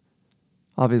this.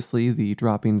 Obviously, the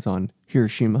droppings on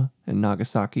Hiroshima and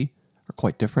Nagasaki are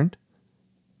quite different.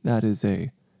 That is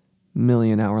a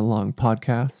million-hour-long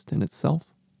podcast in itself.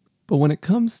 But when it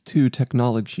comes to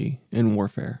technology in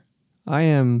warfare, I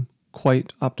am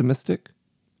quite optimistic.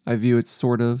 I view it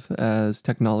sort of as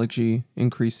technology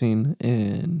increasing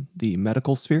in the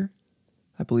medical sphere.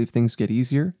 I believe things get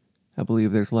easier. I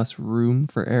believe there's less room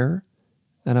for error.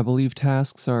 And I believe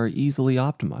tasks are easily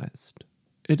optimized.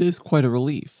 It is quite a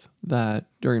relief that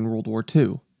during World War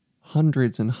II,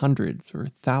 hundreds and hundreds or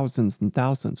thousands and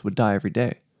thousands would die every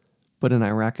day. But in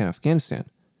Iraq and Afghanistan,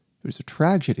 it was a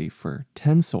tragedy for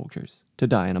 10 soldiers to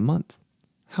die in a month.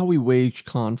 How we wage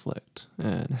conflict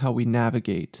and how we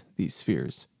navigate these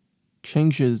spheres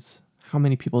changes how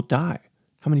many people die,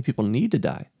 how many people need to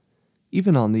die,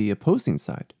 even on the opposing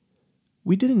side.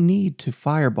 We didn't need to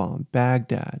firebomb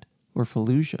Baghdad or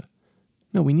Fallujah.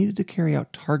 No, we needed to carry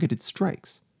out targeted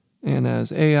strikes. And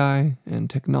as AI and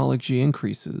technology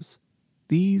increases,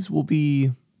 these will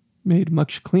be made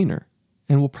much cleaner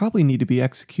and will probably need to be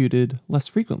executed less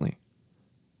frequently.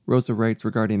 Rosa writes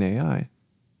regarding AI,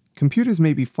 computers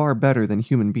may be far better than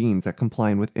human beings at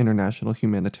complying with international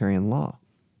humanitarian law.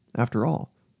 After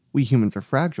all, we humans are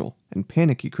fragile and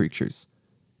panicky creatures,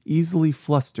 easily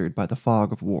flustered by the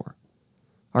fog of war.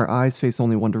 Our eyes face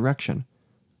only one direction.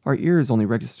 Our ears only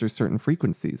register certain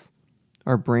frequencies.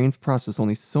 Our brains process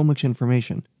only so much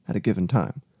information at a given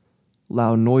time.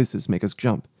 Loud noises make us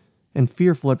jump, and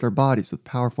fear floods our bodies with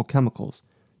powerful chemicals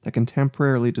that can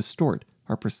temporarily distort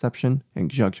our perception and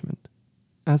judgment.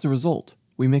 As a result,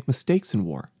 we make mistakes in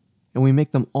war, and we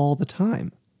make them all the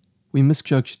time. We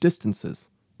misjudge distances,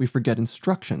 we forget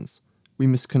instructions, we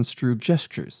misconstrue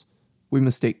gestures, we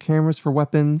mistake cameras for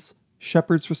weapons,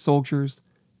 shepherds for soldiers,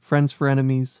 friends for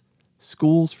enemies,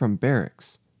 schools from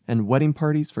barracks, and wedding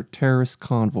parties for terrorist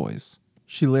convoys.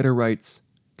 She later writes,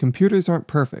 computers aren't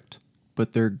perfect,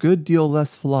 but they're a good deal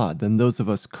less flawed than those of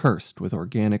us cursed with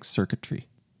organic circuitry.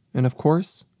 And of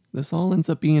course, this all ends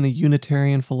up being a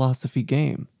Unitarian philosophy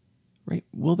game, right?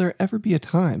 Will there ever be a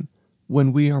time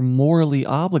when we are morally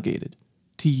obligated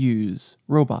to use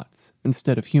robots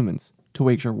instead of humans to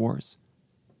wage our wars?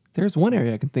 There's one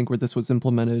area I can think where this was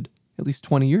implemented at least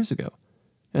 20 years ago,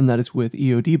 and that is with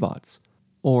EOD bots,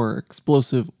 or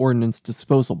explosive ordnance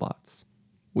disposal bots.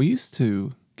 We used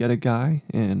to get a guy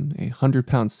in a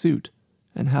 100-pound suit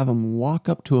and have him walk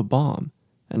up to a bomb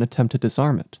and attempt to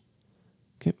disarm it.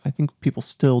 Okay, I think people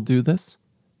still do this,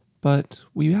 but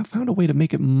we have found a way to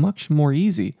make it much more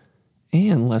easy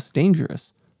and less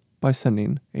dangerous by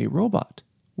sending a robot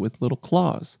with little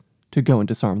claws to go and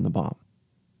disarm the bomb.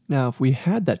 Now, if we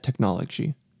had that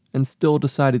technology and still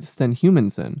decided to send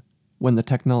humans in when the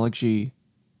technology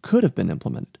could have been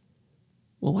implemented,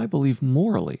 well, I believe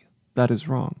morally that is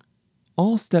wrong.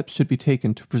 All steps should be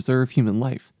taken to preserve human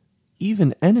life,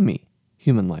 even enemy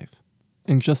human life.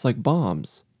 And just like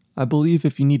bombs, I believe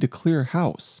if you need to clear a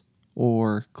house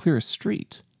or clear a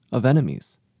street of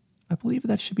enemies, I believe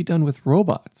that should be done with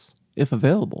robots, if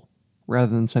available,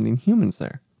 rather than sending humans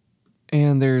there.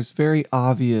 And there's very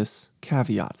obvious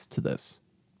caveats to this.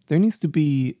 There needs to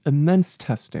be immense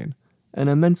testing and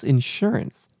immense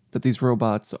insurance that these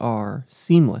robots are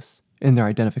seamless in their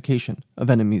identification of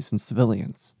enemies and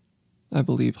civilians. I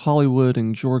believe Hollywood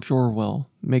and George Orwell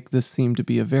make this seem to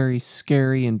be a very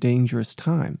scary and dangerous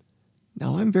time.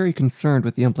 Now, I'm very concerned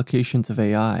with the implications of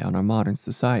AI on our modern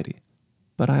society,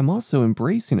 but I'm also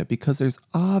embracing it because there's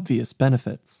obvious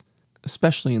benefits,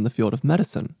 especially in the field of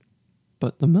medicine.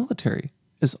 But the military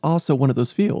is also one of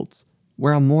those fields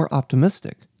where I'm more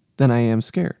optimistic than I am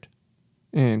scared.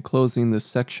 And closing this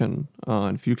section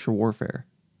on future warfare,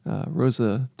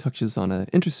 Rosa touches on an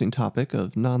interesting topic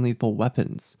of non-lethal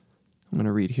weapons. I'm going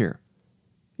to read here.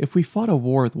 If we fought a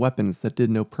war with weapons that did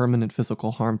no permanent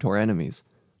physical harm to our enemies,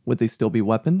 would they still be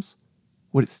weapons?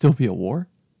 would it still be a war?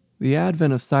 The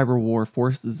advent of cyber war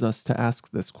forces us to ask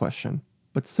this question,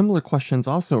 but similar questions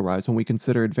also arise when we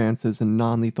consider advances in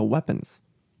non-lethal weapons.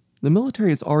 The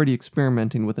military is already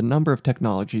experimenting with a number of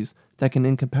technologies that can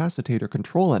incapacitate or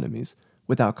control enemies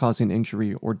without causing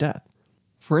injury or death.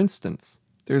 For instance,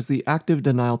 there's the active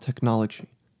denial technology,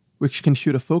 which can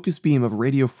shoot a focused beam of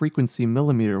radio frequency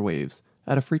millimeter waves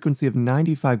at a frequency of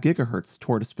 95 gigahertz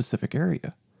toward a specific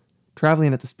area.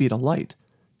 Traveling at the speed of light,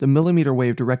 the millimeter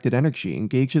wave directed energy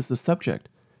engages the subject,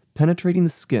 penetrating the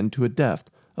skin to a depth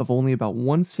of only about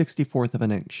 1/64th of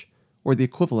an inch, or the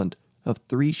equivalent of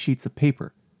 3 sheets of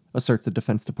paper, asserts a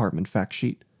Defense Department fact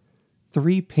sheet.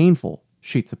 3 painful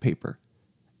sheets of paper.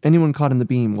 Anyone caught in the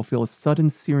beam will feel a sudden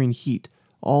searing heat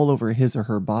all over his or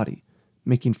her body,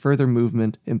 making further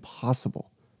movement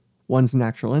impossible. One's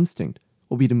natural instinct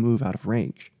will be to move out of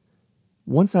range.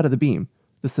 Once out of the beam,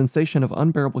 the sensation of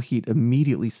unbearable heat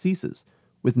immediately ceases,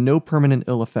 with no permanent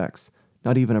ill effects,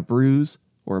 not even a bruise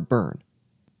or a burn.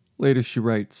 Later she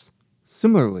writes,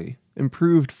 similarly,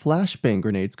 improved flashbang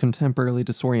grenades can temporarily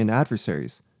disorient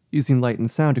adversaries, using light and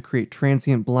sound to create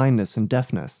transient blindness and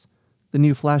deafness. The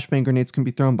new flashbang grenades can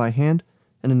be thrown by hand,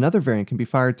 and another variant can be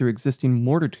fired through existing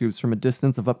mortar tubes from a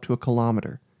distance of up to a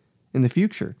kilometer. In the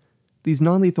future, these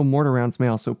non-lethal mortar rounds may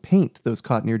also paint those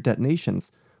caught near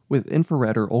detonations with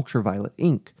infrared or ultraviolet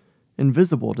ink,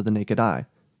 invisible to the naked eye,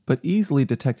 but easily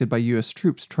detected by U.S.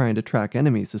 troops trying to track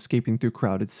enemies escaping through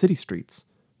crowded city streets.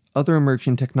 Other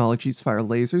emerging technologies fire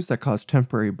lasers that cause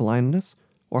temporary blindness,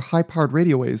 or high-powered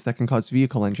radio waves that can cause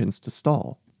vehicle engines to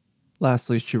stall.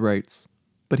 Lastly, she writes,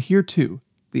 but here too,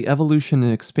 the evolution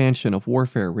and expansion of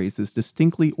warfare raises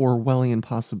distinctly Orwellian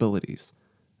possibilities.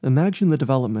 Imagine the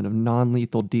development of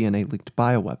non-lethal DNA-linked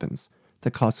bioweapons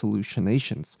that cause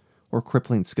hallucinations or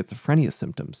crippling schizophrenia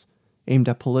symptoms, aimed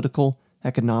at political,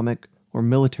 economic, or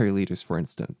military leaders, for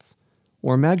instance.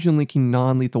 Or imagine linking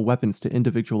non-lethal weapons to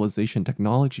individualization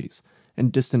technologies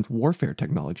and distant warfare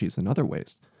technologies in other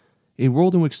ways. A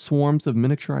world in which swarms of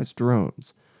miniaturized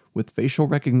drones with facial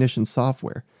recognition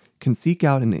software can seek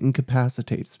out and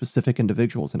incapacitate specific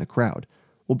individuals in a crowd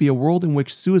will be a world in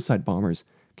which suicide bombers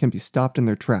can be stopped in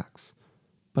their tracks,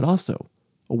 but also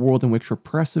a world in which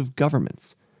repressive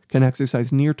governments can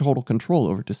exercise near total control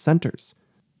over dissenters.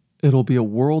 It'll be a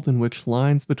world in which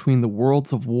lines between the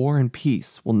worlds of war and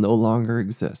peace will no longer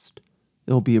exist.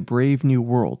 It'll be a brave new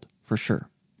world, for sure.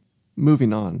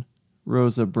 Moving on,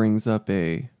 Rosa brings up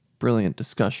a brilliant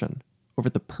discussion over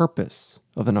the purpose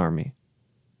of an army.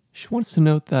 She wants to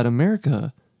note that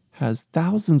America has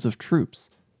thousands of troops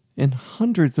in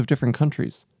hundreds of different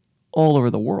countries all over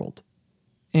the world,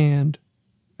 and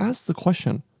asks the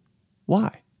question,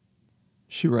 why?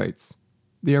 She writes,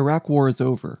 the Iraq War is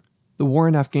over. The war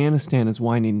in Afghanistan is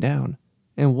winding down,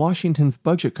 and Washington's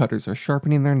budget cutters are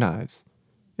sharpening their knives.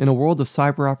 In a world of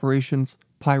cyber operations,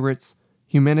 pirates,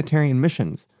 humanitarian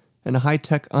missions, and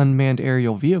high-tech unmanned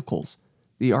aerial vehicles,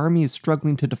 the Army is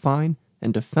struggling to define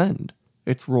and defend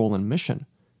its role and mission.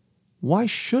 Why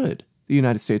should the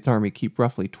United States Army keep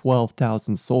roughly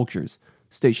 12,000 soldiers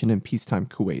stationed in peacetime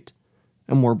Kuwait?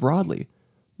 And more broadly,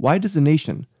 why does a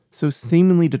nation so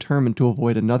seemingly determined to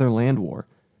avoid another land war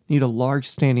need a large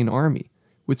standing army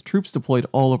with troops deployed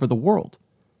all over the world?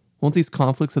 Won't these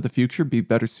conflicts of the future be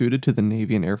better suited to the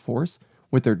Navy and Air Force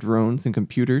with their drones and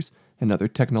computers and other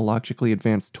technologically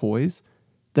advanced toys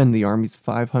than the Army's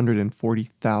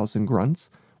 540,000 grunts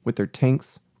with their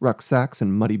tanks, rucksacks,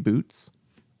 and muddy boots?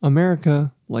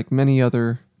 America, like many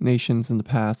other nations in the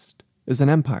past, is an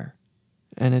empire,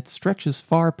 and it stretches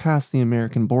far past the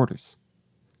American borders.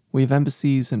 We have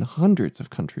embassies in hundreds of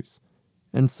countries,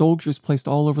 and soldiers placed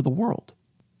all over the world.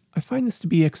 I find this to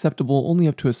be acceptable only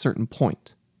up to a certain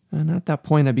point, and at that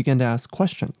point I begin to ask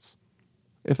questions.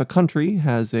 If a country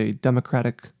has a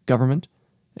democratic government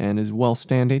and is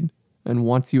well-standing and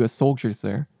wants U.S. soldiers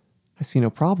there, I see no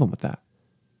problem with that.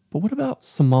 But what about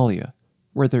Somalia,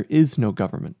 where there is no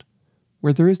government,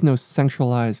 where there is no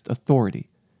centralized authority,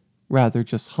 rather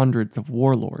just hundreds of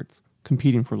warlords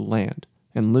competing for land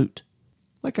and loot?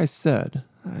 Like I said,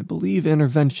 I believe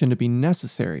intervention to be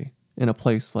necessary in a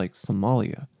place like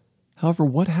Somalia. However,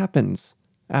 what happens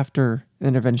after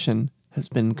intervention has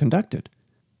been conducted?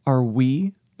 Are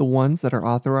we the ones that are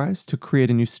authorized to create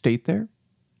a new state there?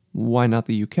 Why not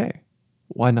the UK?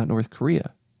 Why not North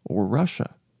Korea? Or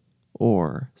Russia?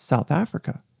 Or South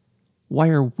Africa? Why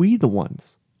are we the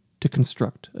ones to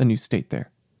construct a new state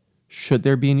there? Should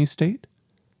there be a new state?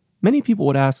 Many people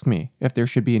would ask me if there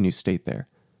should be a new state there.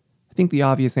 I think the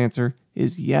obvious answer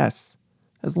is yes.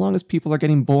 As long as people are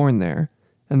getting born there,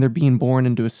 and they're being born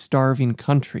into a starving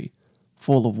country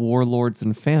full of warlords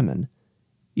and famine,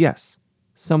 yes,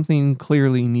 something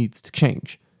clearly needs to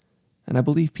change. And I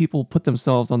believe people put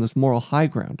themselves on this moral high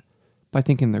ground by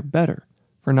thinking they're better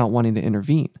for not wanting to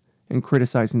intervene and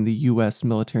criticizing the U.S.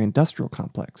 military-industrial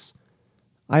complex.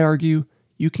 I argue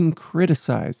you can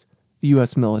criticize the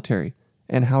U.S. military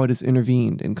and how it has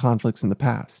intervened in conflicts in the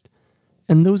past,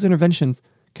 and those interventions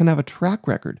can have a track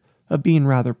record of being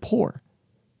rather poor.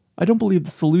 I don't believe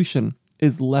the solution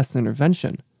is less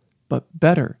intervention, but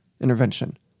better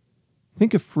intervention.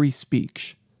 Think of free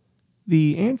speech.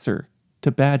 The answer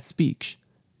to bad speech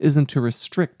isn't to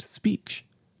restrict speech,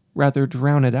 rather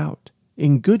drown it out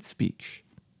in good speech.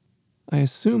 I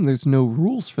assume there's no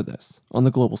rules for this on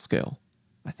the global scale.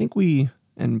 I think we,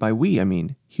 and by we I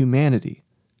mean humanity,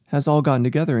 has all gotten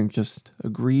together and just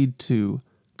agreed to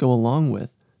go along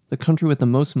with the country with the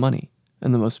most money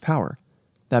and the most power,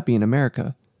 that being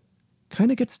America,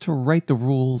 kind of gets to write the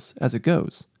rules as it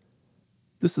goes.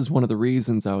 This is one of the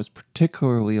reasons I was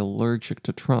particularly allergic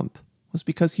to Trump, was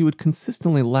because he would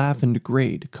consistently laugh and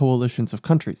degrade coalitions of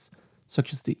countries,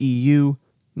 such as the EU,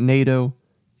 NATO,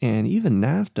 and even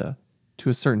NAFTA to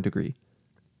a certain degree.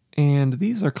 And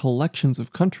these are collections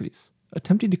of countries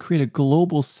attempting to create a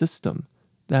global system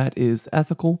that is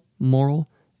ethical, moral,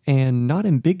 and not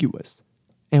ambiguous,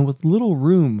 and with little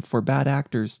room for bad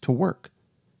actors to work.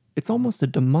 It's almost a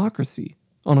democracy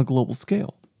on a global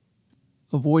scale.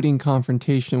 Avoiding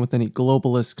confrontation with any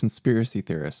globalist conspiracy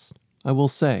theorists, I will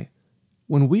say,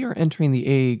 when we are entering the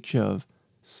age of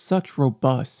such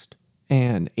robust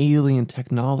and alien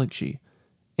technology,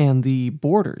 and the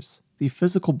borders, the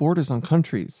physical borders on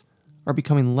countries, are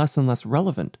becoming less and less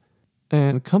relevant,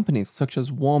 and companies such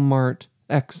as Walmart,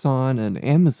 Exxon, and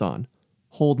Amazon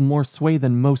hold more sway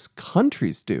than most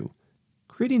countries do,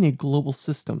 creating a global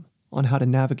system on how to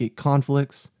navigate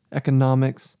conflicts,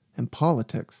 economics, and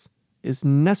politics is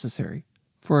necessary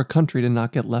for a country to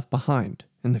not get left behind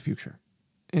in the future.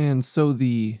 And so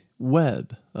the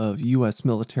web of U.S.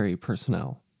 military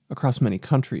personnel across many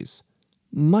countries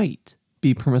might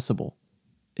be permissible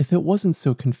if it wasn't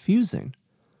so confusing.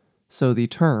 So the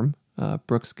term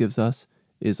Brooks gives us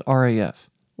is RAF,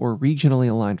 or Regionally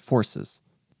Aligned Forces.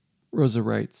 Rosa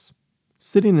writes,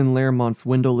 sitting in Laremont's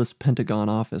windowless Pentagon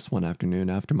office one afternoon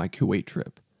after my Kuwait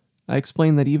trip, I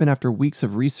explained that even after weeks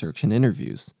of research and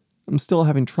interviews, I'm still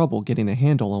having trouble getting a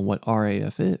handle on what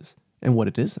RAF is and what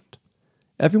it isn't.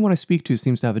 Everyone I speak to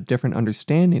seems to have a different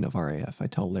understanding of RAF, I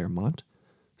tell Laremont.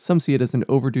 Some see it as an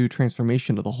overdue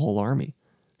transformation of the whole army.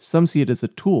 Some see it as a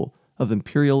tool of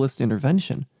imperialist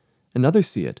intervention, and others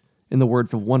see it, in the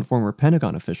words of one former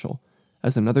Pentagon official,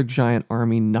 as another giant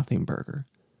army nothing burger.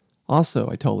 Also,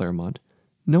 I tell Laremont,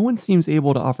 no one seems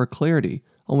able to offer clarity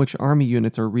on which army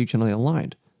units are regionally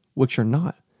aligned, which are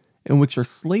not, and which are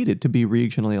slated to be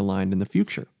regionally aligned in the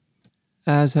future.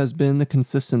 As has been the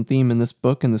consistent theme in this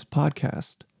book and this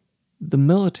podcast, the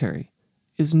military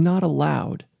is not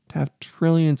allowed to have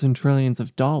trillions and trillions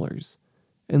of dollars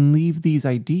and leave these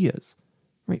ideas,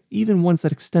 right, even ones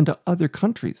that extend to other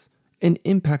countries and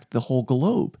impact the whole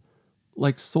globe,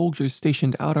 like soldiers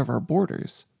stationed out of our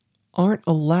borders, aren't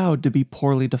allowed to be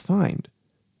poorly defined.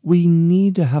 We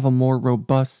need to have a more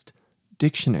robust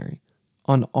dictionary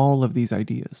on all of these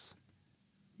ideas.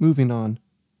 Moving on,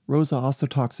 Rosa also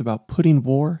talks about putting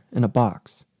war in a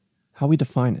box, how we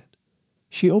define it.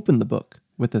 She opened the book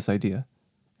with this idea,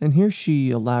 and here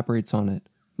she elaborates on it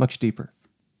much deeper.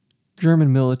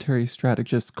 German military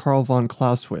strategist Karl von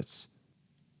Clausewitz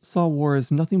saw war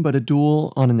as nothing but a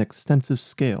duel on an extensive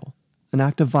scale, an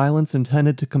act of violence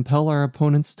intended to compel our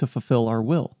opponents to fulfill our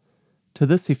will. To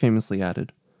this he famously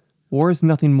added, war is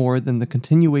nothing more than the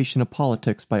continuation of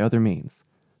politics by other means,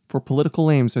 for political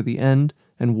aims are the end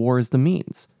and war is the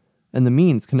means, and the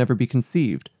means can never be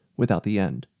conceived without the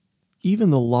end. Even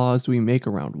the laws we make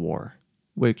around war,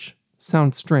 which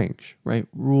sounds strange, right?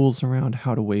 Rules around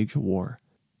how to wage a war.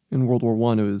 In World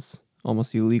War I, it was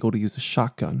almost illegal to use a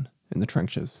shotgun in the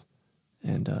trenches.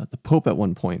 And the Pope at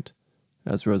one point,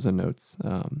 as Rosa notes,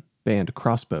 banned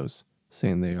crossbows,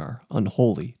 saying they are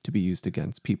unholy to be used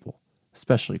against people,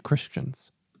 especially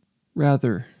Christians.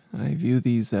 Rather, I view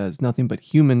these as nothing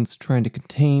but humans trying to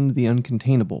contain the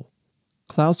uncontainable.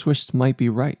 Clausewitz might be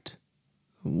right.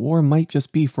 War might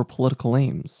just be for political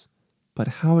aims, but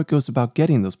how it goes about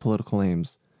getting those political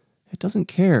aims, it doesn't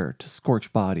care to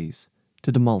scorch bodies,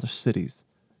 to demolish cities,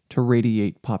 to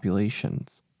radiate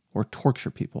populations, or torture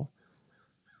people.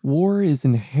 War is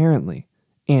inherently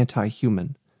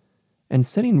anti-human, and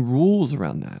setting rules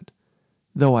around that,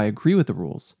 though I agree with the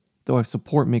rules, though I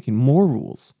support making more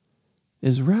rules,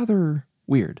 is rather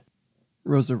weird.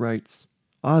 Rosa writes,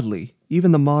 oddly,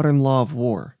 even the modern law of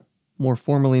war, more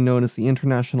formally known as the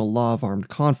International Law of Armed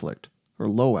Conflict, or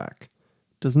LOAC,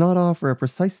 does not offer a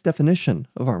precise definition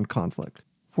of armed conflict.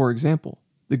 For example,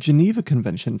 the Geneva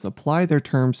Conventions apply their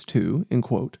terms to, in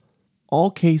quote, all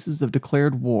cases of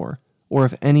declared war or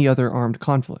of any other armed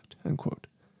conflict, end quote.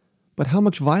 But how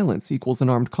much violence equals an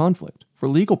armed conflict for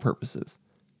legal purposes?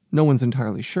 No one's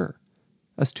entirely sure.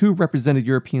 As two represented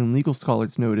European legal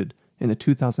scholars noted in a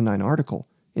 2009 article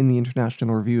in the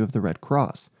International Review of the Red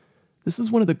Cross, this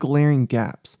is one of the glaring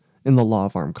gaps in the law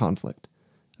of armed conflict,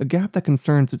 a gap that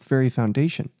concerns its very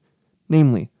foundation,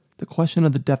 namely the question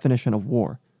of the definition of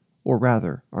war, or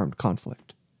rather, armed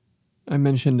conflict. I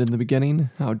mentioned in the beginning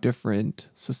how different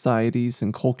societies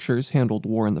and cultures handled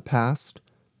war in the past.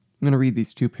 I'm going to read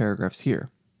these two paragraphs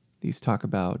here. These talk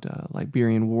about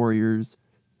Liberian warriors,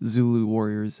 Zulu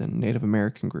warriors, and Native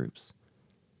American groups.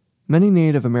 Many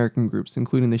Native American groups,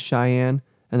 including the Cheyenne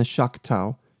and the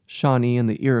Choctaw, Shawnee and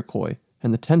the Iroquois,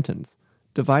 and the Tetons,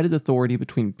 divided authority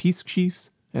between peace chiefs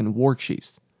and war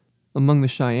chiefs. Among the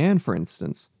Cheyenne, for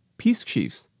instance, peace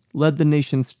chiefs led the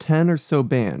nation's 10 or so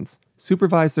bands,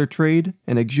 supervised their trade,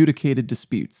 and adjudicated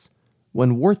disputes.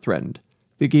 When war threatened,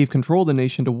 they gave control of the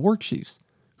nation to war chiefs,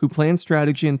 who planned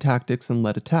strategy and tactics and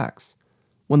led attacks.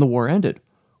 When the war ended,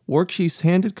 war chiefs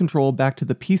handed control back to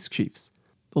the peace chiefs,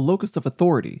 the locus of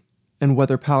authority, and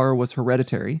whether power was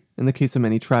hereditary, in the case of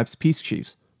many tribes' peace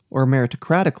chiefs, or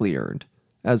meritocratically earned,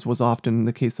 as was often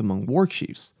the case among war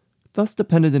chiefs, thus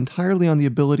depended entirely on the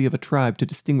ability of a tribe to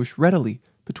distinguish readily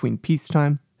between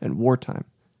peacetime and wartime.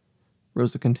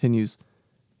 Rosa continues,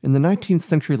 in the 19th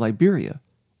century Liberia,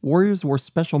 warriors wore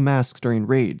special masks during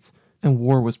raids, and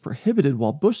war was prohibited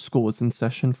while bush school was in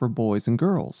session for boys and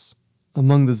girls.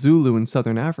 Among the Zulu in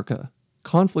southern Africa,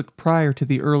 conflict prior to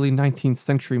the early 19th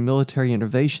century military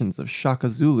innovations of Shaka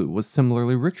Zulu was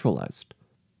similarly ritualized.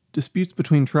 Disputes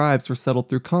between tribes were settled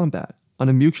through combat, on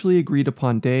a mutually agreed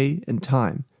upon day and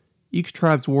time. Each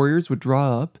tribe's warriors would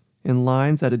draw up in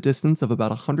lines at a distance of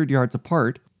about 100 yards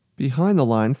apart. Behind the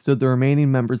lines stood the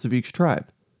remaining members of each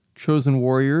tribe. Chosen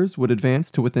warriors would advance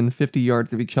to within 50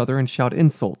 yards of each other and shout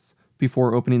insults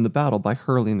before opening the battle by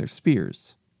hurling their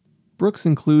spears. Brooks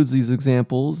includes these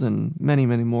examples and many,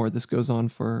 many more. This goes on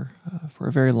for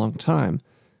a very long time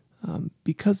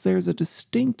because there's a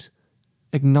distinct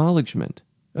acknowledgement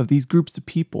of these groups of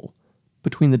people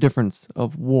between the difference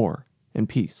of war and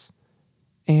peace.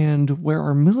 And where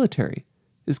our military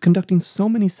is conducting so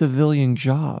many civilian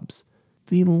jobs,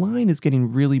 the line is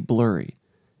getting really blurry,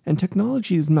 and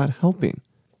technology is not helping.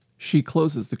 She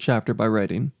closes the chapter by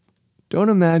writing, don't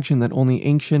imagine that only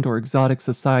ancient or exotic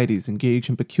societies engage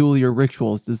in peculiar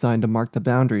rituals designed to mark the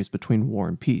boundaries between war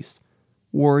and peace,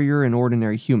 warrior and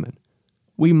ordinary human.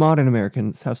 We modern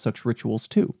Americans have such rituals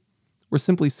too. We're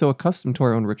simply so accustomed to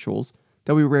our own rituals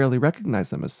that we rarely recognize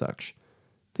them as such.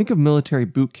 Think of military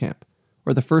boot camp,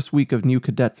 or the first week of new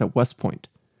cadets at West Point.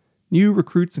 New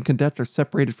recruits and cadets are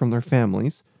separated from their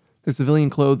families. Their civilian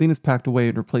clothing is packed away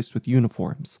and replaced with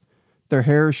uniforms. Their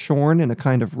hair is shorn in a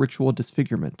kind of ritual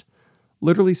disfigurement.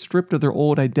 Literally stripped of their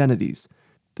old identities,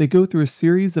 they go through a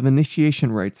series of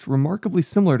initiation rites remarkably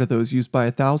similar to those used by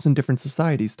 1,000 different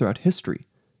societies throughout history.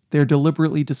 They are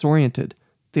deliberately disoriented.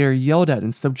 They are yelled at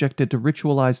and subjected to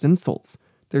ritualized insults.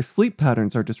 Their sleep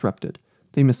patterns are disrupted.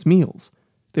 They miss meals.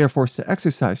 They are forced to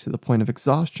exercise to the point of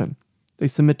exhaustion. They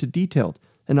submit to detailed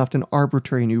and often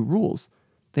arbitrary new rules.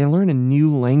 They learn a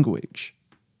new language.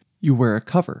 You wear a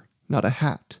cover, not a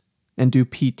hat, and do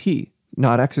PT,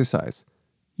 not exercise.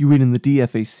 You eat in the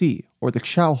DFAC, or the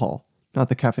chow hall, not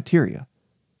the cafeteria.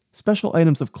 Special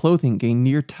items of clothing gain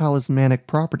near talismanic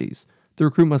properties. The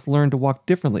recruit must learn to walk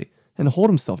differently and hold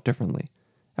himself differently.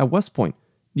 At West Point,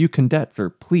 new cadets, or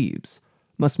plebes,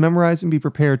 must memorize and be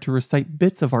prepared to recite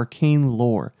bits of arcane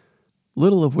lore,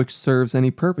 little of which serves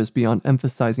any purpose beyond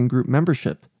emphasizing group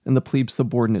membership and the plebe's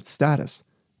subordinate status.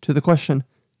 To the question,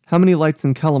 how many lights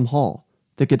in Kellum Hall?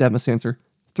 The cadet must answer,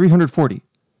 340.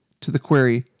 To the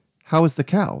query, how is the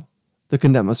cow? The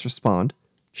cadet must respond,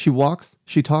 she walks,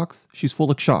 she talks, she's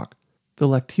full of shock. The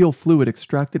lacteal fluid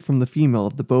extracted from the female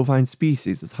of the bovine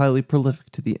species is highly prolific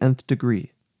to the nth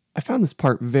degree. I found this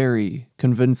part very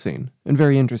convincing and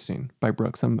very interesting by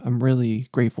Brooks. I'm really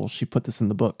grateful she put this in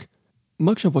the book.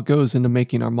 Much of what goes into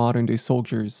making our modern-day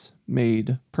soldiers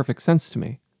made perfect sense to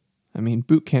me. I mean,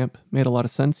 boot camp made a lot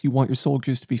of sense. You want your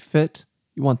soldiers to be fit.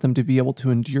 You want them to be able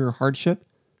to endure hardship.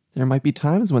 There might be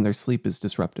times when their sleep is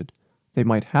disrupted. They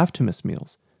might have to miss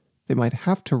meals. They might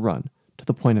have to run to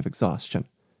the point of exhaustion.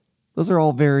 Those are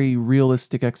all very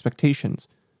realistic expectations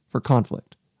for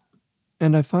conflict.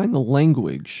 And I find the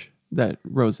language that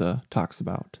Rosa talks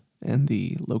about, and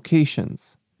the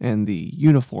locations, and the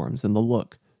uniforms, and the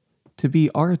look, to be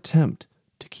our attempt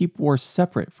to keep war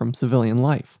separate from civilian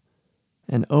life.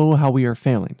 and oh, how we are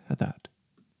failing at that.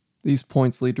 These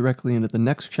points lead directly into the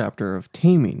next chapter of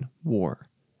taming war.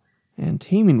 And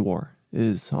taming war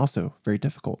is also very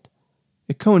difficult.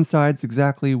 It coincides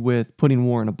exactly with putting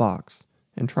war in a box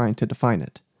and trying to define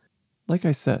it. Like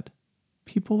I said,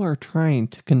 people are trying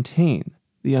to contain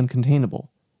the uncontainable,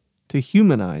 to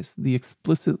humanize the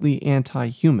explicitly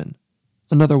anti-human.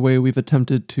 Another way we've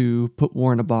attempted to put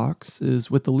war in a box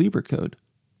is with the Lieber Code.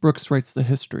 Brooks writes the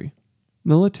history.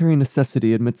 Military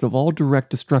necessity admits of all direct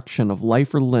destruction of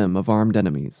life or limb of armed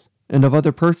enemies, and of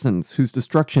other persons whose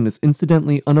destruction is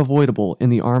incidentally unavoidable in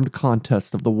the armed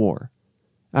contest of the war.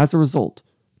 As a result,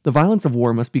 the violence of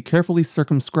war must be carefully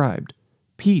circumscribed.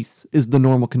 Peace is the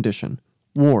normal condition.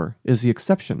 War is the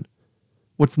exception.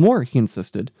 What's more, he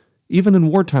insisted, even in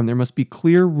wartime there must be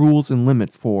clear rules and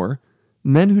limits for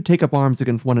men who take up arms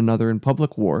against one another in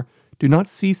public war do not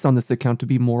cease on this account to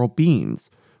be moral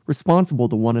beings, responsible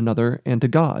to one another and to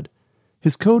God.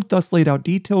 His code thus laid out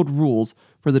detailed rules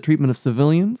for the treatment of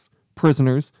civilians,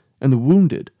 prisoners, and the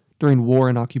wounded during war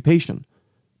and occupation.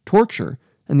 Torture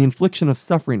and the infliction of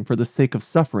suffering for the sake of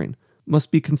suffering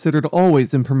must be considered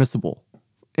always impermissible,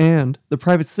 and the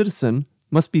private citizen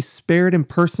must be spared in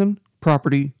person,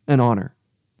 property, and honor.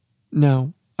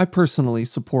 Now, I personally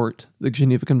support the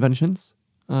Geneva Conventions.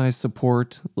 I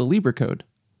support the Lieber Code.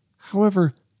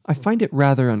 However, I find it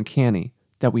rather uncanny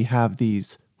that we have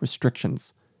these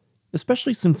restrictions,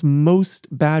 especially since most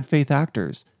bad faith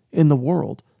actors in the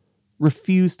world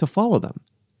refuse to follow them.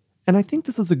 And I think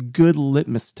this is a good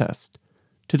litmus test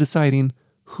to deciding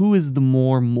who is the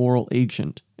more moral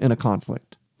agent in a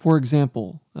conflict. For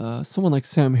example, someone like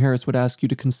Sam Harris would ask you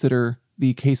to consider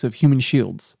the case of human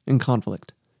shields in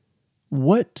conflict.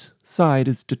 What side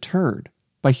is deterred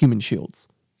by human shields?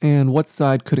 And what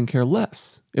side couldn't care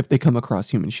less if they come across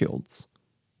human shields?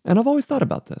 And I've always thought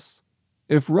about this.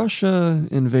 If Russia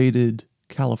invaded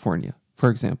California, for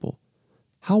example,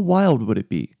 how wild would it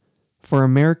be for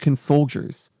American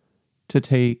soldiers to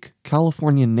take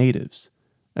Californian natives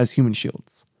as human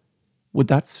shields? Would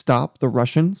that stop the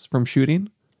Russians from shooting?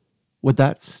 Would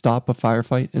that stop a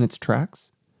firefight in its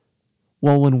tracks?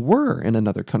 Well, when we're in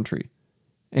another country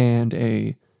and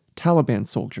a Taliban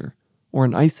soldier or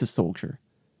an ISIS soldier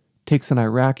takes an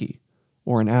Iraqi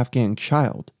or an Afghan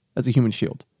child as a human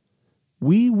shield,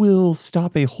 we will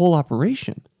stop a whole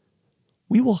operation.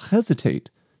 We will hesitate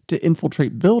to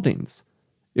infiltrate buildings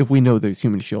if we know there's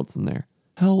human shields in there.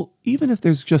 Hell, even if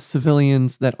there's just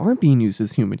civilians that aren't being used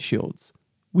as human shields,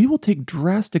 we will take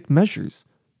drastic measures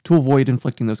to avoid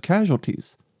inflicting those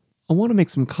casualties. I want to make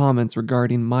some comments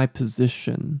regarding my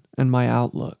position and my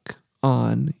outlook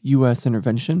on U.S.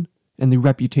 intervention and the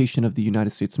reputation of the United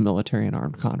States military in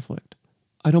armed conflict.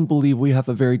 I don't believe we have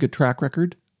a very good track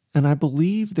record, and I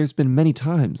believe there's been many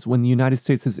times when the United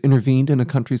States has intervened in a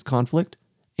country's conflict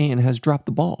and has dropped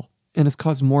the ball and has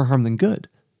caused more harm than good.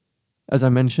 As I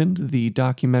mentioned, the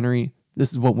documentary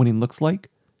This Is What Winning Looks Like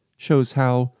shows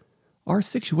how our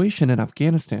situation in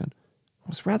Afghanistan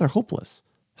was rather hopeless.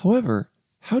 However,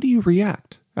 how do you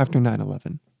react after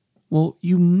 9/11? Well,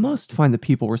 you must find the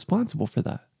people responsible for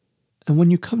that. And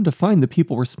when you come to find the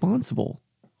people responsible,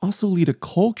 also lead a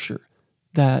culture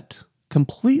that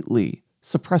completely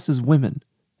suppresses women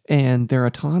and their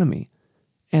autonomy,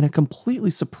 and it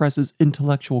completely suppresses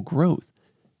intellectual growth.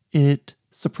 It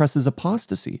suppresses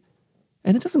apostasy.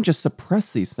 And it doesn't just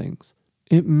suppress these things,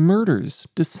 it murders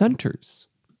dissenters.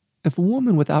 If a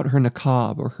woman without her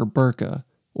niqab or her burqa,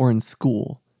 or in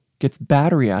school, gets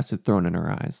battery acid thrown in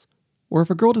her eyes, or if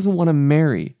a girl doesn't want to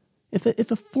marry, if a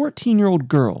 14-year-old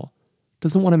girl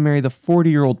doesn't want to marry the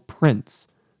 40-year-old prince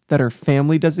that her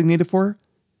family designated for her,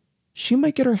 she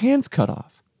might get her hands cut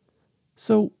off.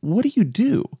 So what do you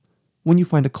do when you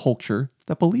find a culture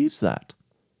that believes that?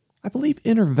 I believe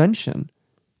intervention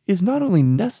is not only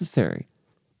necessary,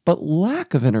 but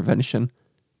lack of intervention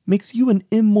makes you an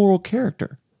immoral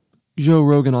character. Joe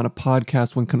Rogan on a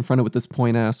podcast when confronted with this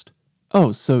point asked,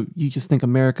 "Oh, so you just think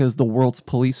America is the world's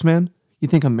policeman? You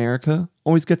think America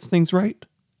always gets things right?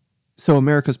 So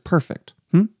America's perfect,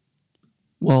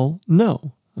 Well,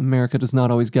 no. America does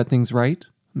not always get things right.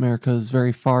 America is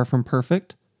very far from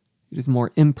perfect. It is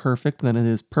more imperfect than it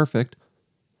is perfect.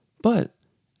 But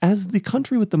as the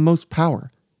country with the most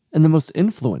power and the most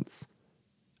influence,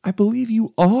 I believe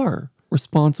you are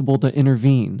responsible to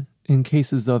intervene in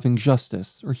cases of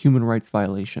injustice or human rights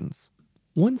violations.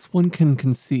 Once one can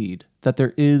concede that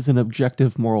there is an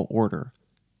objective moral order,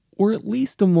 or at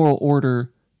least a moral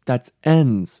order that's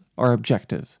ends are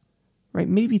objective, right?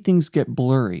 Maybe things get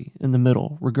blurry in the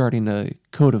middle regarding a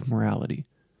code of morality,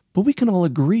 but we can all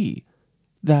agree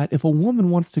that if a woman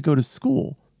wants to go to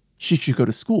school, she should go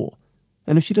to school.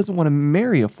 And if she doesn't want to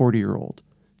marry a 40-year-old,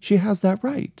 she has that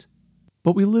right.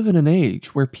 But we live in an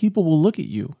age where people will look at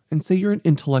you and say you're an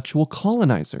intellectual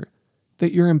colonizer,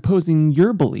 that you're imposing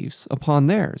your beliefs upon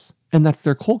theirs, and that's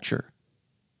their culture.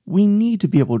 We need to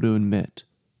be able to admit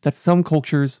that some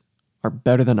cultures are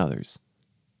better than others,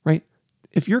 right?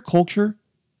 If your culture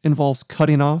involves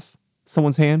cutting off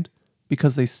someone's hand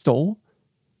because they stole,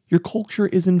 your culture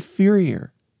is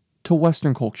inferior to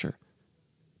Western culture.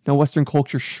 Now, Western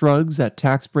culture shrugs at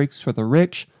tax breaks for the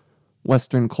rich.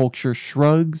 Western culture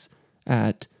shrugs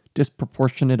at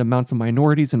disproportionate amounts of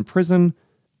minorities in prison.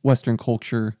 Western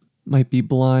culture might be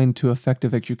blind to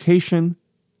effective education.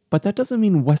 But that doesn't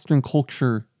mean Western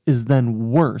culture is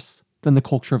then worse than the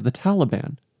culture of the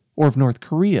Taliban, or of North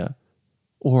Korea,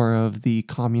 or of the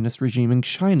communist regime in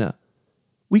China.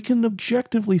 We can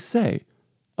objectively say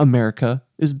America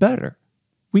is better.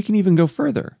 We can even go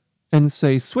further and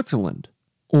say Switzerland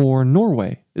or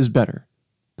Norway is better.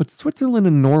 But Switzerland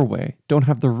and Norway don't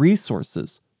have the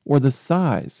resources or the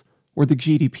size or the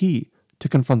GDP to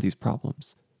confront these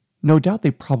problems. No doubt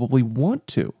they probably want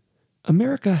to.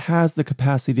 America has the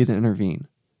capacity to intervene,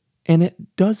 and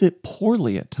it does it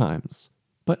poorly at times,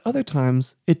 but other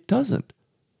times it doesn't.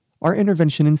 Our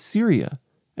intervention in Syria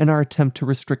and our attempt to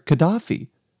restrict Gaddafi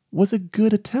was a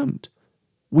good attempt.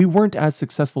 We weren't as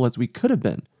successful as we could have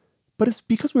been, but it's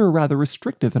because we were rather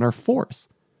restrictive in our force.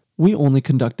 We only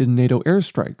conducted NATO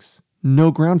airstrikes. No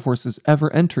ground forces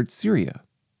ever entered Syria.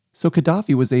 So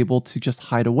Gaddafi was able to just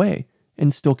hide away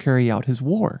and still carry out his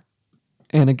war.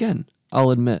 And again, I'll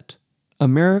admit,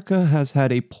 America has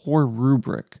had a poor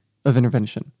rubric of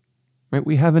intervention. Right?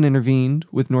 We haven't intervened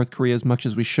with North Korea as much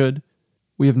as we should.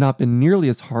 We have not been nearly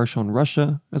as harsh on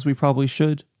Russia as we probably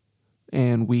should.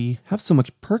 And we have so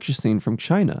much purchasing from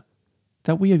China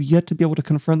that we have yet to be able to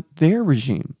confront their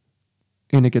regime.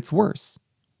 And it gets worse.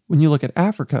 When you look at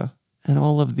Africa and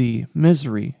all of the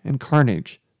misery and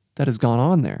carnage that has gone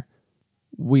on there,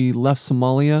 we left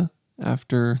Somalia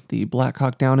after the Black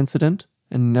Hawk Down incident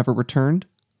and never returned,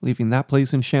 leaving that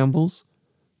place in shambles.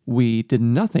 We did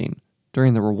nothing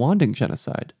during the Rwandan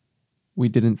genocide. We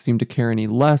didn't seem to care any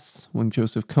less when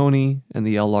Joseph Kony and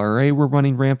the LRA were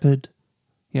running rampant.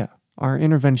 Yeah, our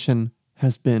intervention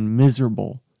has been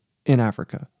miserable in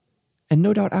Africa. And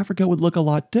no doubt Africa would look a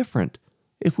lot different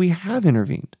if we have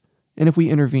intervened, and if we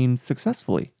intervened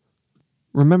successfully.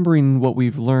 Remembering what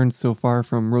we've learned so far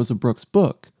from Rosa Brooks'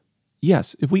 book,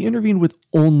 yes, if we intervened with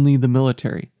only the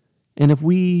military, and if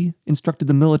we instructed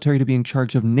the military to be in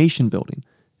charge of nation building,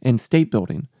 and state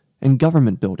building, and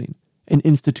government building, and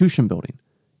institution building,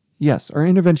 yes, our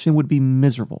intervention would be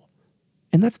miserable.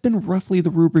 And that's been roughly the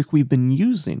rubric we've been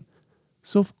using.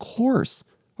 So of course,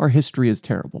 our history is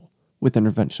terrible with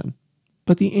intervention.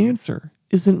 But the answer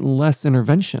isn't less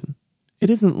intervention. It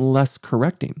isn't less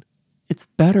correcting. It's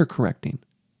better correcting.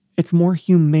 It's more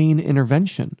humane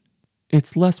intervention.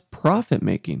 It's less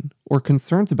profit-making or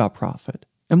concerns about profit,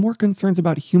 and more concerns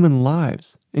about human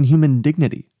lives and human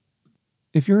dignity.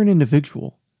 If you're an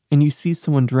individual and you see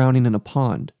someone drowning in a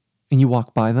pond and you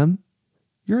walk by them,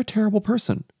 you're a terrible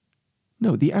person.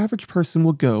 No, the average person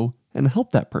will go and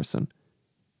help that person.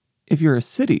 If you're a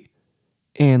city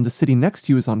and the city next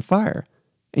to you is on fire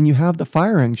and you have the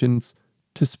fire engines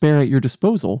to spare at your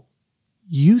disposal,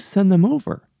 you send them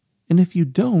over. And if you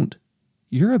don't,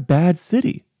 you're a bad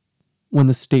city. When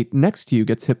the state next to you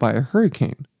gets hit by a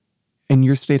hurricane and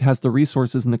your state has the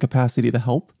resources and the capacity to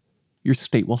help, your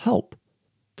state will help.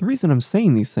 The reason I'm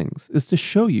saying these things is to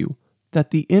show you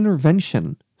that the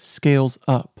intervention scales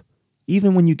up,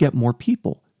 even when you get more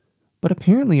people. But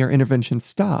apparently our intervention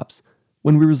stops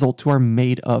when we resort to our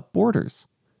made-up borders.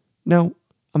 Now,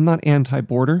 I'm not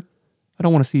anti-border. I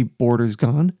don't want to see borders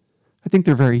gone. I think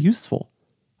they're very useful.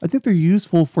 I think they're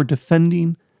useful for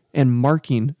defending and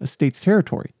marking a state's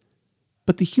territory.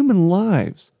 But the human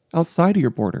lives outside of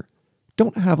your border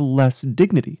don't have less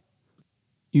dignity.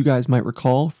 You guys might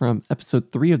recall from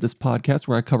episode 3 of this podcast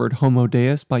where I covered Homo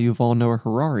Deus by Yuval Noah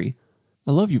Harari.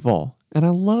 I love Yuval, and I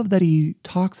love that he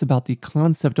talks about the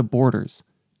concept of borders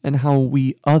and how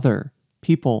we other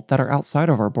people that are outside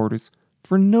of our borders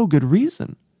for no good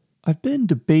reason. I've been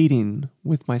debating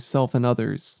with myself and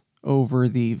others over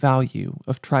the value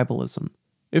of tribalism,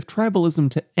 if tribalism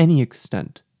to any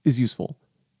extent is useful.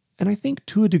 And I think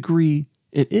to a degree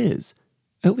it is,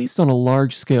 at least on a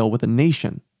large scale with a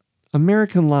nation.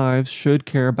 American lives should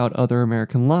care about other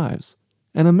American lives.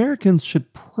 And Americans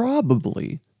should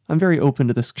probably, I'm very open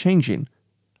to this changing,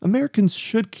 Americans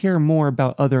should care more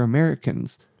about other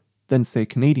Americans than, say,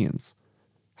 Canadians.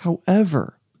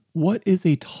 However, what is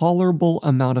a tolerable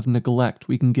amount of neglect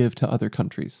we can give to other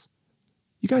countries?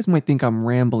 You guys might think I'm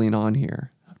rambling on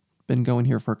here, been going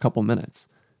here for a couple minutes.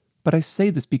 But I say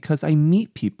this because I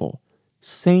meet people,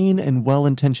 sane and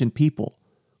well-intentioned people,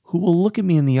 who will look at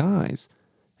me in the eyes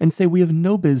and say we have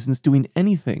no business doing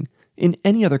anything in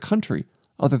any other country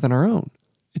other than our own.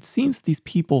 It seems these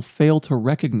people fail to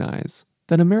recognize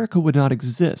that America would not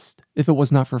exist if it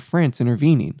was not for France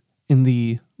intervening in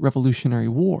the Revolutionary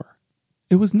War.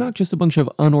 It was not just a bunch of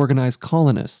unorganized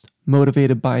colonists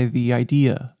motivated by the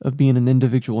idea of being an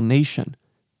individual nation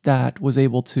that was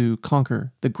able to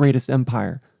conquer the greatest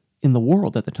empire in the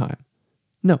world at the time.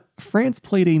 No, France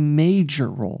played a major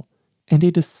role and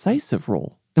a decisive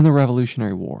role in the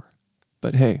Revolutionary War.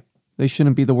 But hey, they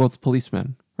shouldn't be the world's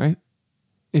policemen, right?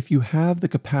 If you have the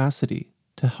capacity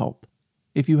to help,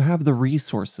 if you have the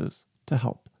resources to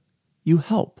help, you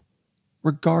help,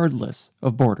 regardless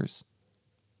of borders.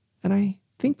 And I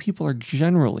think people are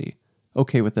generally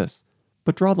okay with this,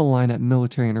 but draw the line at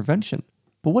military intervention.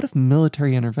 But what if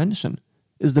military intervention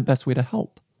is the best way to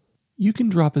help? You can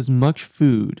drop as much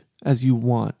food as you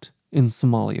want in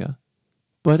Somalia,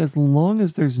 but as long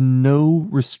as there's no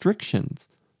restrictions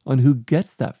on who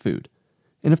gets that food,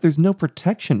 and if there's no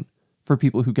protection for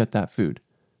people who get that food,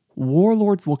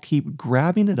 warlords will keep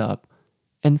grabbing it up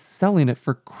and selling it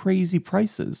for crazy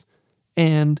prices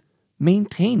and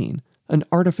maintaining an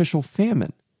artificial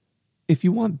famine. If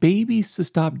you want babies to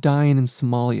stop dying in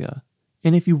Somalia,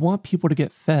 and if you want people to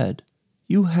get fed,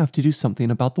 you have to do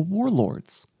something about the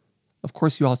warlords. Of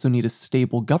course, you also need a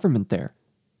stable government there,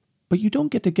 but you don't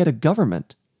get a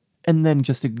government and then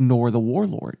just ignore the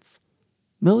warlords.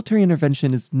 Military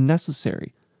intervention is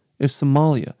necessary if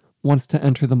Somalia wants to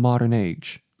enter the modern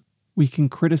age. We can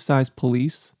criticize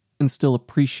police and still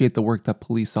appreciate the work that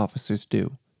police officers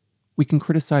do. We can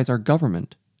criticize our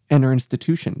government and our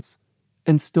institutions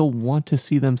and still want to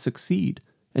see them succeed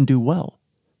and do well.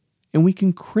 And we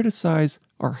can criticize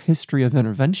our history of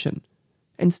intervention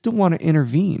and still want to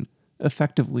intervene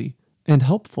effectively and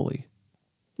helpfully.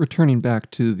 Returning back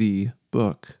to the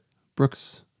book,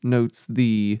 Brooks notes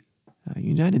the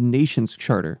United Nations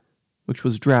Charter, which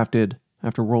was drafted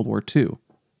after World War II.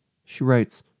 She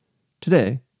writes,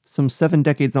 "Today, some 7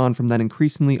 decades on from that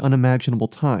increasingly unimaginable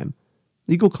time,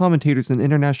 legal commentators and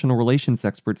international relations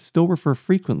experts still refer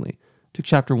frequently to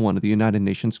Chapter 1 of the United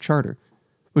Nations Charter,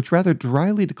 which rather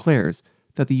dryly declares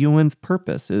that the UN's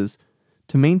purpose is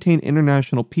to maintain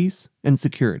international peace and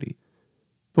security.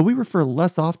 But we refer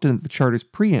less often to the Charter's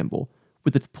preamble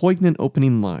with its poignant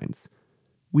opening lines.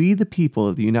 We, the people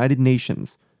of the United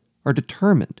Nations, are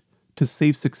determined to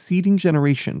save succeeding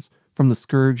generations from the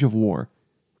scourge of war,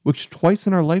 which twice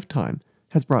in our lifetime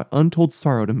has brought untold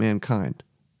sorrow to mankind."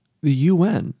 The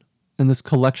UN and this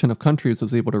collection of countries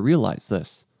was able to realize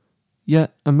this.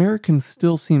 Yet Americans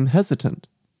still seem hesitant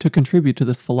to contribute to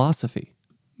this philosophy.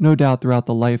 No doubt throughout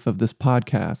the life of this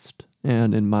podcast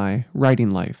and in my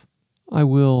writing life, I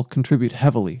will contribute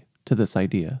heavily to this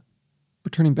idea.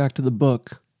 Returning back to the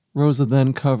book, Rosa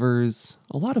then covers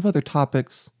a lot of other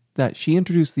topics that she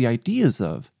introduced the ideas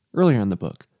of earlier in the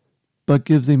book, but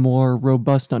gives a more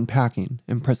robust unpacking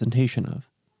and presentation of.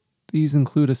 These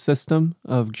include a system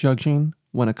of judging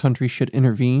when a country should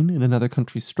intervene in another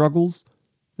country's struggles,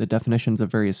 the definitions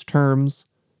of various terms,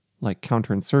 like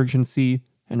counterinsurgency,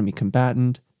 enemy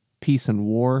combatant, peace and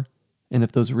war, and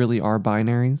if those really are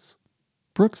binaries.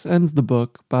 Brooks ends the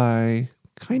book by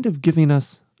kind of giving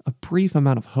us a brief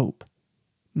amount of hope.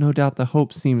 No doubt the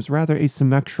hope seems rather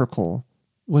asymmetrical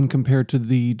when compared to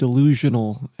the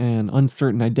delusional and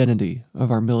uncertain identity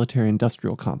of our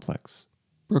military-industrial complex.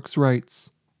 Brooks writes,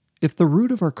 "If the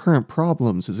root of our current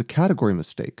problems is a category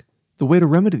mistake, the way to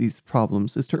remedy these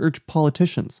problems is to urge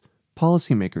politicians,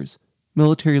 policymakers,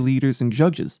 military leaders, and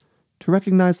judges to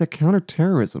recognize that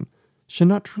counterterrorism should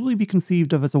not truly be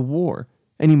conceived of as a war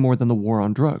any more than the war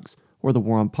on drugs or the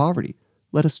war on poverty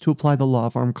led us to apply the law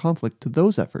of armed conflict to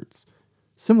those efforts.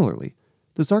 Similarly,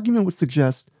 this argument would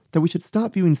suggest that we should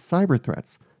stop viewing cyber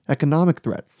threats, economic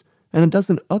threats, and a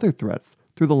dozen other threats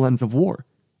through the lens of war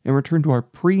and return to our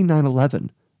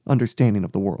pre-9/11 understanding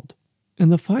of the world." In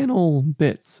the final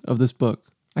bits of this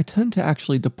book, I tend to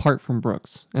actually depart from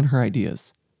Brooks and her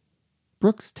ideas.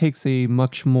 Brooks takes a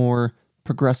much more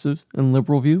progressive and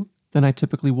liberal view than I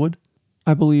typically would.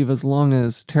 I believe as long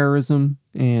as terrorism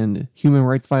and human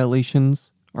rights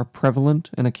violations are prevalent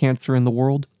and a cancer in the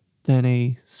world, then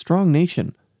a strong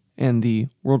nation and the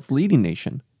world's leading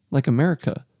nation, like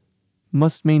America,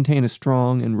 must maintain a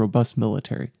strong and robust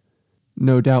military.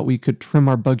 No doubt we could trim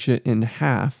our budget in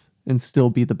half and still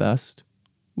be the best.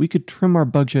 We could trim our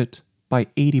budget by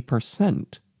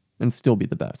 80% and still be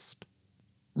the best.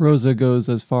 Rosa goes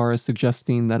as far as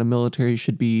suggesting that a military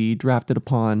should be drafted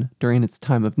upon during its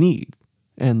time of need,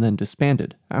 and then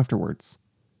disbanded afterwards.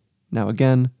 Now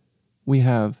again, we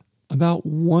have about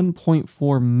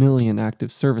 1.4 million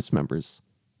active service members,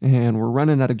 and we're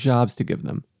running out of jobs to give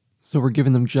them. So we're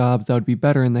giving them jobs that would be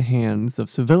better in the hands of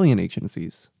civilian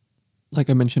agencies. Like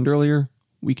I mentioned earlier,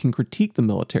 we can critique the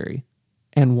military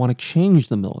and want to change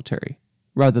the military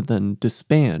rather than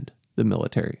disband the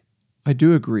military. I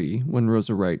do agree when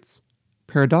Rosa writes,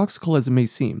 "Paradoxical as it may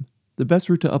seem, the best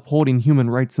route to upholding human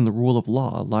rights and the rule of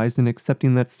law lies in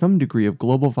accepting that some degree of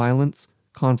global violence,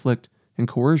 conflict, and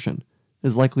coercion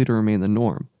is likely to remain the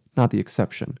norm, not the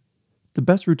exception. The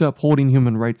best route to upholding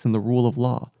human rights and the rule of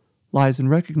law lies in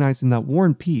recognizing that war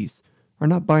and peace are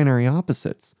not binary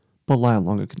opposites, but lie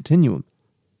along a continuum.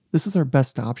 This is our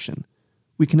best option.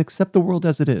 We can accept the world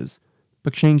as it is,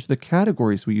 but change the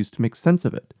categories we use to make sense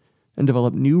of it, and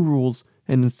develop new rules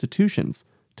and institutions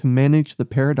to manage the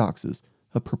paradoxes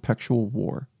of perpetual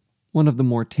war." One of the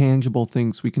more tangible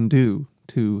things we can do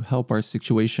to help our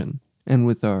situation, and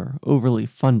with our overly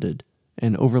funded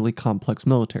and overly complex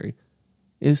military,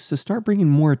 is to start bringing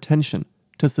more attention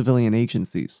to civilian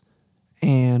agencies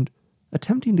and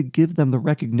attempting to give them the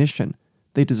recognition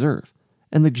they deserve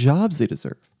and the jobs they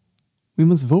deserve. We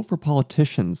must vote for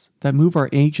politicians that move our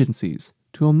agencies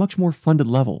to a much more funded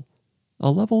level,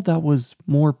 a level that was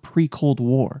more pre-Cold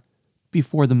War,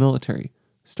 before the military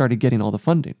started getting all the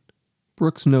funding.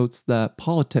 Brooks notes that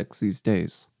politics these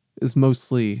days is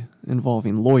mostly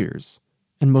involving lawyers,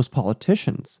 and most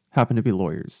politicians happen to be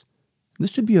lawyers.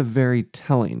 This should be a very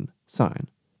telling sign.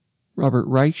 Robert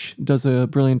Reich does a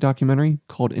brilliant documentary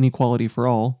called Inequality for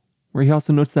All, where he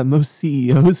also notes that most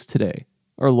CEOs today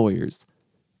are lawyers.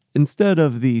 Instead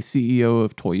of the CEO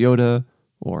of Toyota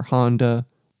or Honda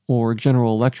or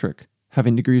General Electric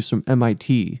having degrees from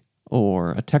MIT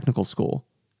or a technical school,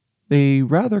 they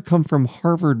rather come from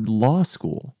Harvard Law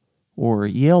School or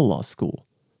Yale Law School.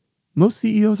 Most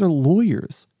CEOs are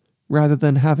lawyers rather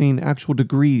than having actual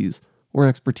degrees or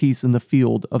expertise in the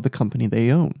field of the company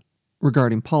they own.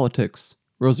 Regarding politics,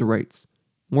 Rosa writes,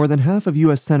 "More than half of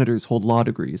U.S. senators hold law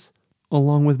degrees,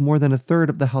 along with more than a third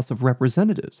of the House of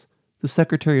Representatives. The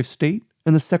Secretary of State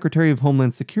and the Secretary of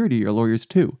Homeland Security are lawyers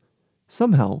too.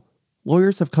 Somehow,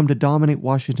 lawyers have come to dominate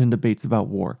Washington debates about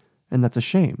war, and that's a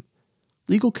shame.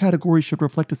 Legal categories should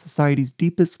reflect a society's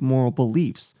deepest moral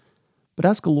beliefs. But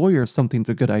ask a lawyer if something's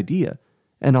a good idea,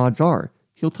 and odds are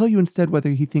he'll tell you instead whether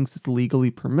he thinks it's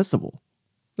legally permissible."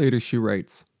 Later she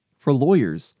writes, "For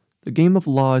lawyers, the game of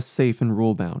law is safe and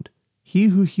rule-bound. He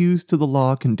who hews to the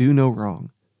law can do no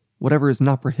wrong. Whatever is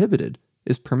not prohibited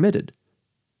is permitted.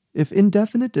 If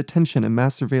indefinite detention and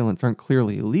mass surveillance aren't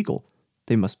clearly illegal,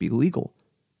 they must be legal.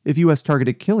 If U.S.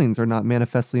 targeted killings are not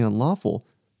manifestly unlawful,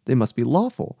 they must be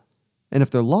lawful. And if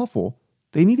they're lawful,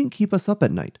 they needn't keep us up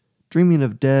at night, dreaming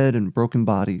of dead and broken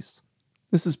bodies."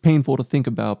 This is painful to think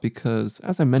about because,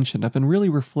 as I mentioned, I've been really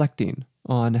reflecting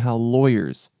on how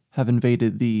lawyers have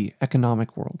invaded the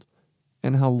economic world,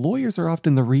 and how lawyers are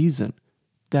often the reason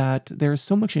that there is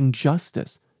so much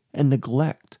injustice and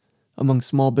neglect among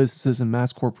small businesses and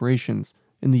mass corporations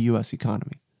in the U.S.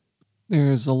 economy.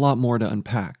 There's a lot more to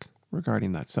unpack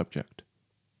regarding that subject.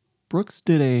 Brooks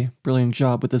did a brilliant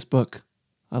job with this book.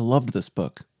 I loved this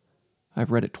book.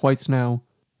 I've read it twice now.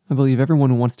 I believe everyone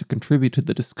who wants to contribute to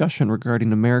the discussion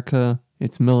regarding America,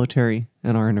 its military,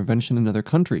 and our intervention in other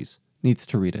countries needs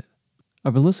to read it.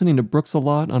 I've been listening to Brooks a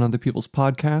lot on other people's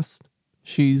podcasts.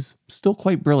 She's still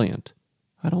quite brilliant.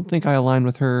 I don't think I align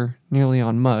with her nearly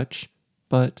on much,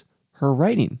 but her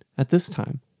writing at this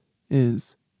time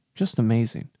is just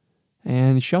amazing.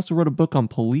 And she also wrote a book on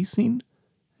policing,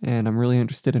 and I'm really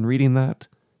interested in reading that.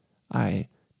 I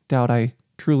doubt I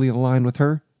truly align with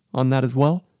her on that as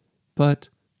well, but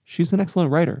she's an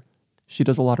excellent writer. She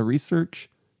does a lot of research.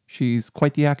 She's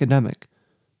quite the academic.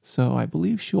 So I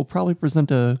believe she'll probably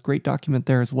present a great document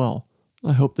there as well.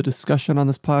 I hope the discussion on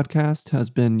this podcast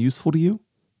has been useful to you.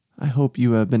 I hope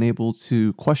you have been able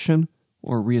to question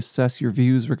or reassess your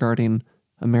views regarding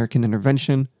American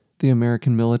intervention, the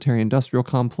American military-industrial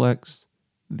complex,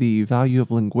 the value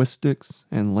of linguistics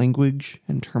and language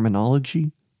and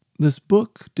terminology. This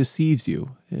book deceives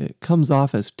you. It comes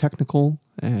off as technical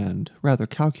and rather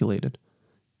calculated,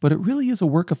 but it really is a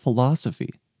work of philosophy.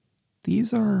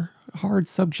 These are hard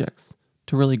subjects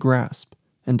to really grasp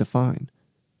and define,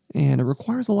 and it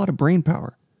requires a lot of brain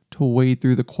power to wade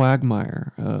through the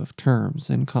quagmire of terms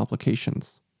and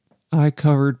complications. I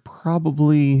covered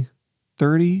probably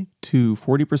 30 to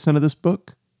 40% of this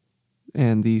book,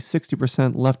 and the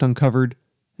 60% left uncovered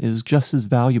is just as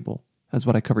valuable as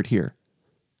what I covered here.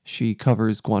 She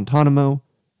covers Guantanamo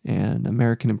and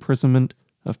American imprisonment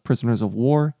of prisoners of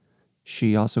war.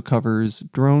 She also covers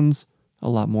drones a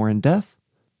lot more in depth.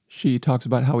 She talks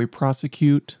about how we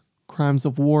prosecute crimes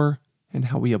of war and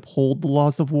how we uphold the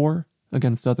laws of war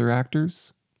against other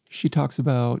actors. She talks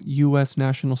about U.S.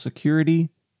 national security,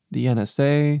 the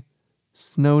NSA,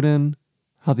 Snowden,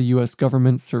 how the U.S.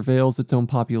 government surveils its own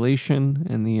population,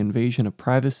 and the invasion of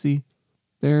privacy.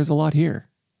 There's a lot here,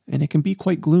 and it can be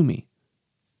quite gloomy.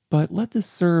 But let this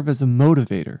serve as a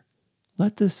motivator.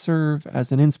 Let this serve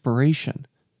as an inspiration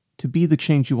to be the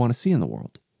change you want to see in the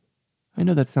world. I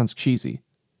know that sounds cheesy,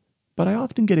 but I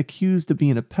often get accused of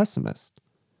being a pessimist.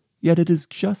 Yet it is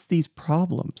just these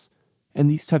problems and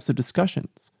these types of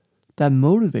discussions that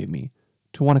motivate me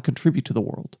to want to contribute to the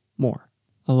world more.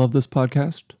 I love this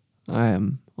podcast. I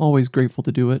am always grateful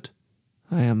to do it.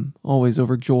 I am always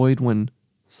overjoyed when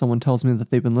someone tells me that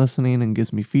they've been listening and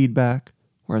gives me feedback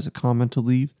or has a comment to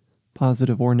leave,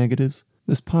 positive or negative.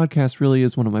 This podcast really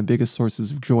is one of my biggest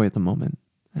sources of joy at the moment,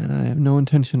 and I have no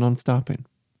intention on stopping.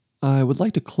 I would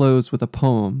like to close with a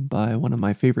poem by one of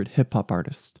my favorite hip-hop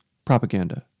artists,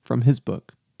 Propaganda, from his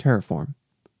book, Terraform.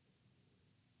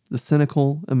 The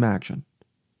cynical imagine.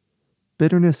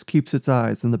 Bitterness keeps its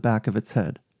eyes in the back of its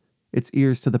head, its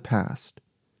ears to the past,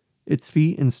 its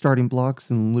feet in starting blocks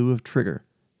in lieu of trigger,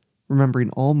 remembering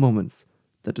all moments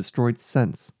that destroyed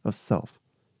sense of self.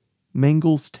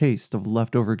 Mangles taste of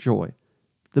leftover joy.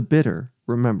 The bitter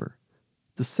remember.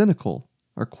 The cynical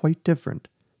are quite different.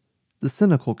 The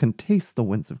cynical can taste the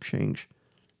winds of change,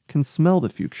 can smell the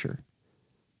future.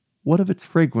 What of its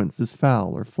fragrance is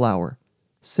foul or flower,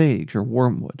 sage or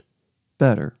wormwood,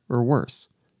 better or worse?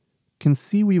 Can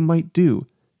see what we might do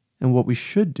and what we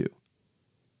should do.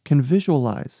 Can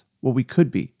visualize what we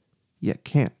could be, yet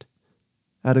can't.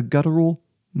 At a guttural,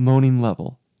 moaning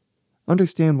level.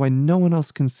 Understand why no one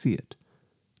else can see it.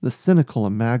 The cynical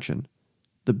imagine.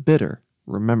 The bitter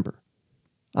remember.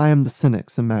 I am the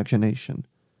cynic's imagination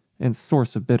and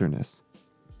source of bitterness.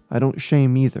 I don't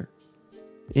shame either.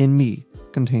 In me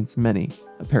contains many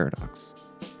a paradox.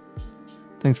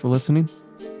 Thanks for listening,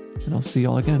 and I'll see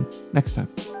y'all again next time.